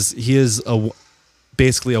 he is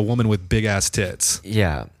basically a woman with big ass tits.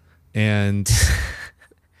 Yeah, and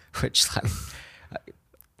which like.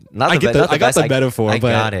 I got the metaphor. I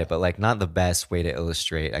got it, but like not the best way to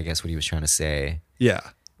illustrate, I guess, what he was trying to say. Yeah.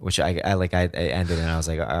 Which I ended and I was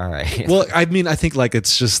like, all right. Well, I mean, I think like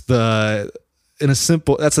it's just the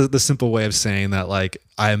simple way of saying that. Like,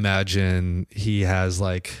 I imagine he has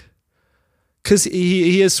like, because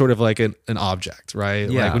he is sort of like an object, right?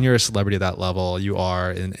 Yeah. Like when you're a celebrity at that level, you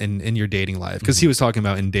are in your dating life. Because he was talking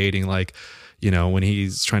about in dating, like, you know, when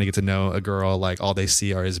he's trying to get to know a girl, like all they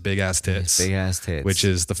see are his big ass tits. Big ass tits. Which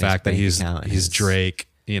is the fact that he's Drake.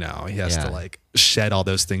 You know, he has to like shed all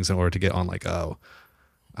those things in order to get on like, oh,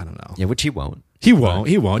 I don't know. Yeah, which he won't. He won't.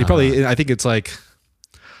 He probably, I think it's like,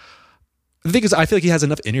 the thing is, I feel like he has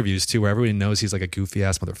enough interviews too where everybody knows he's like a goofy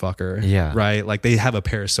ass motherfucker. Yeah. Right? Like they have a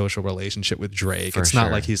parasocial relationship with Drake. It's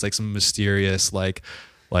not like he's like some mysterious like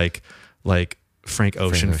Frank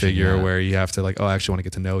Ocean figure where you have to like, oh, I actually want to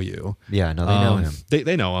get to know you. Yeah, no, they know him.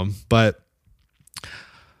 They know him, but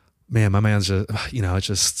man, my man's just, you know, it's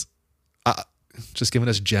just giving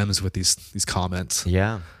us gems with these comments.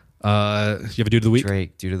 Yeah. You have a dude of the week?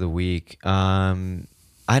 Drake, dude of the week. I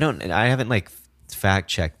haven't like fact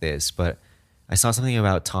checked this, but I saw something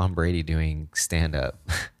about Tom Brady doing stand up.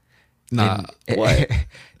 Nah. What?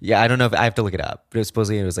 Yeah, I don't know if I have to look it up. But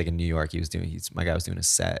supposedly it was like in New York. My guy was doing a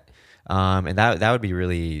set. And that would be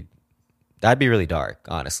really, that'd be really dark,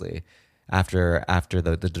 honestly. After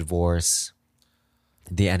the divorce,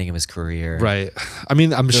 the ending of his career, right? I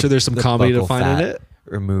mean, I'm sure there's some comedy to find in it.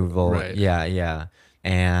 Removal, right? Yeah,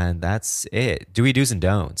 and that's it. Do we do's and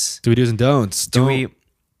don'ts?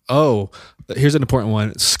 Oh, here's an important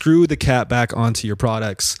one. Screw the cat back onto your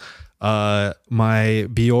products. My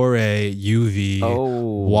Biore UV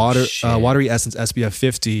watery essence SPF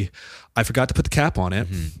 50. I forgot to put the cap on it,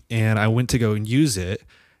 and I went to go and use it,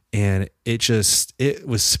 and it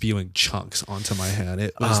was spewing chunks onto my hand.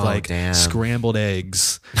 It was scrambled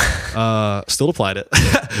eggs. Still applied it.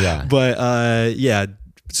 Yeah. But yeah,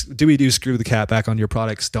 do screw the cap back on your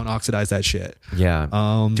products. Don't oxidize that shit. Yeah.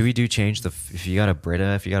 Change if you got a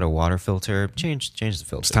Brita, if you got a water filter, change the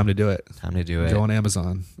filter. It's time to do it. Go on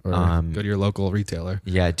Amazon or go to your local retailer.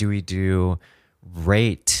 Yeah.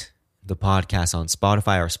 Rate the podcast on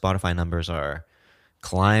Spotify? Our Spotify numbers are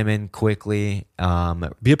climbing quickly.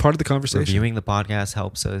 Be a part of the conversation. Reviewing the podcast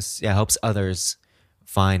helps us. Yeah, helps others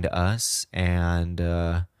find us. And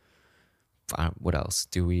what else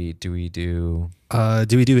do we do?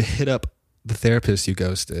 Hit up the therapist you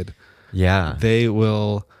ghosted. Yeah, they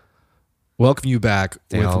will welcome you back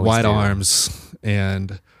with wide arms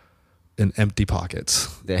and empty pockets.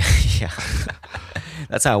 Yeah,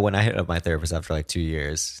 that's how when I hit up my therapist after like 2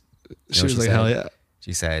 years. She was like, hell yeah.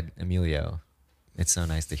 She said, Emilio, it's so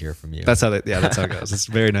nice to hear from you. That's how it goes. It's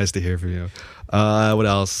very nice to hear from you. What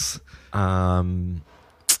else?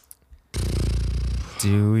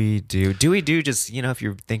 Do we do just, you know, if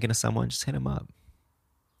you're thinking of someone, just hit them up.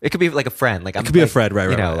 It could be like a friend. Like, it could be a friend, right?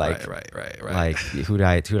 Right. Like who'd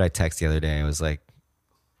I text the other day? I was like,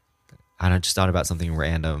 I just thought about something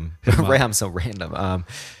random. I'm so random.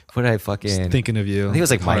 What did I fucking... Just thinking of you. I think it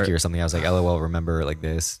was like Mikey or something. I was like, LOL, remember like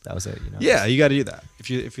this. That was it, you know? Yeah, you got to do that. If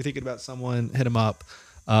you're thinking about someone, hit them up.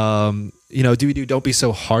 You know, don't be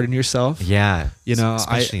so hard on yourself. Yeah. You know,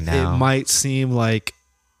 especially now. It might seem like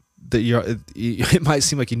it might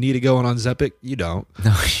seem like you need to go on Zepic. You don't.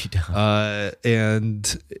 No, you don't.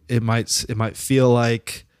 And it might feel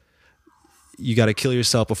like you got to kill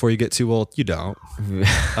yourself before you get too old. You don't.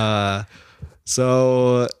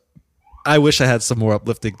 So I wish I had some more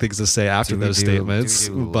uplifting things to say after those statements,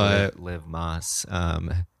 but Liv Moss, they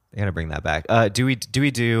got to bring that back. Do we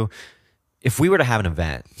do, if we were to have an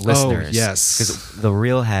event, listeners, yes, because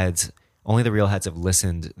only the real heads have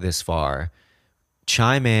listened this far,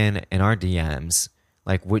 chime in our DMs.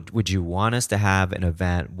 Like, would you want us to have an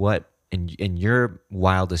event? What in your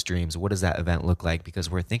wildest dreams, what does that event look like? Because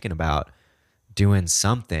we're thinking about doing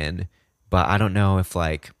something, but I don't know if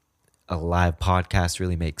like a live podcast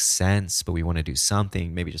really makes sense, but we want to do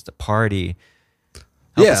something, maybe just a party.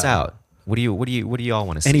 Help us out. What do you all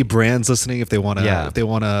want to see? Any brands listening, if they want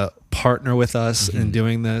to partner with us in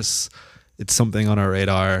doing this, it's something on our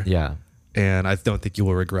radar. Yeah. And I don't think you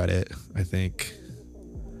will regret it. I think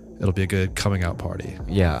it'll be a good coming out party.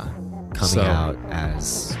 Yeah. Coming out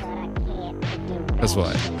as That's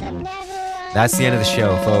why. That's the end of the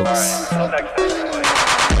show, folks. All right, until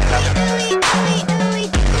next time.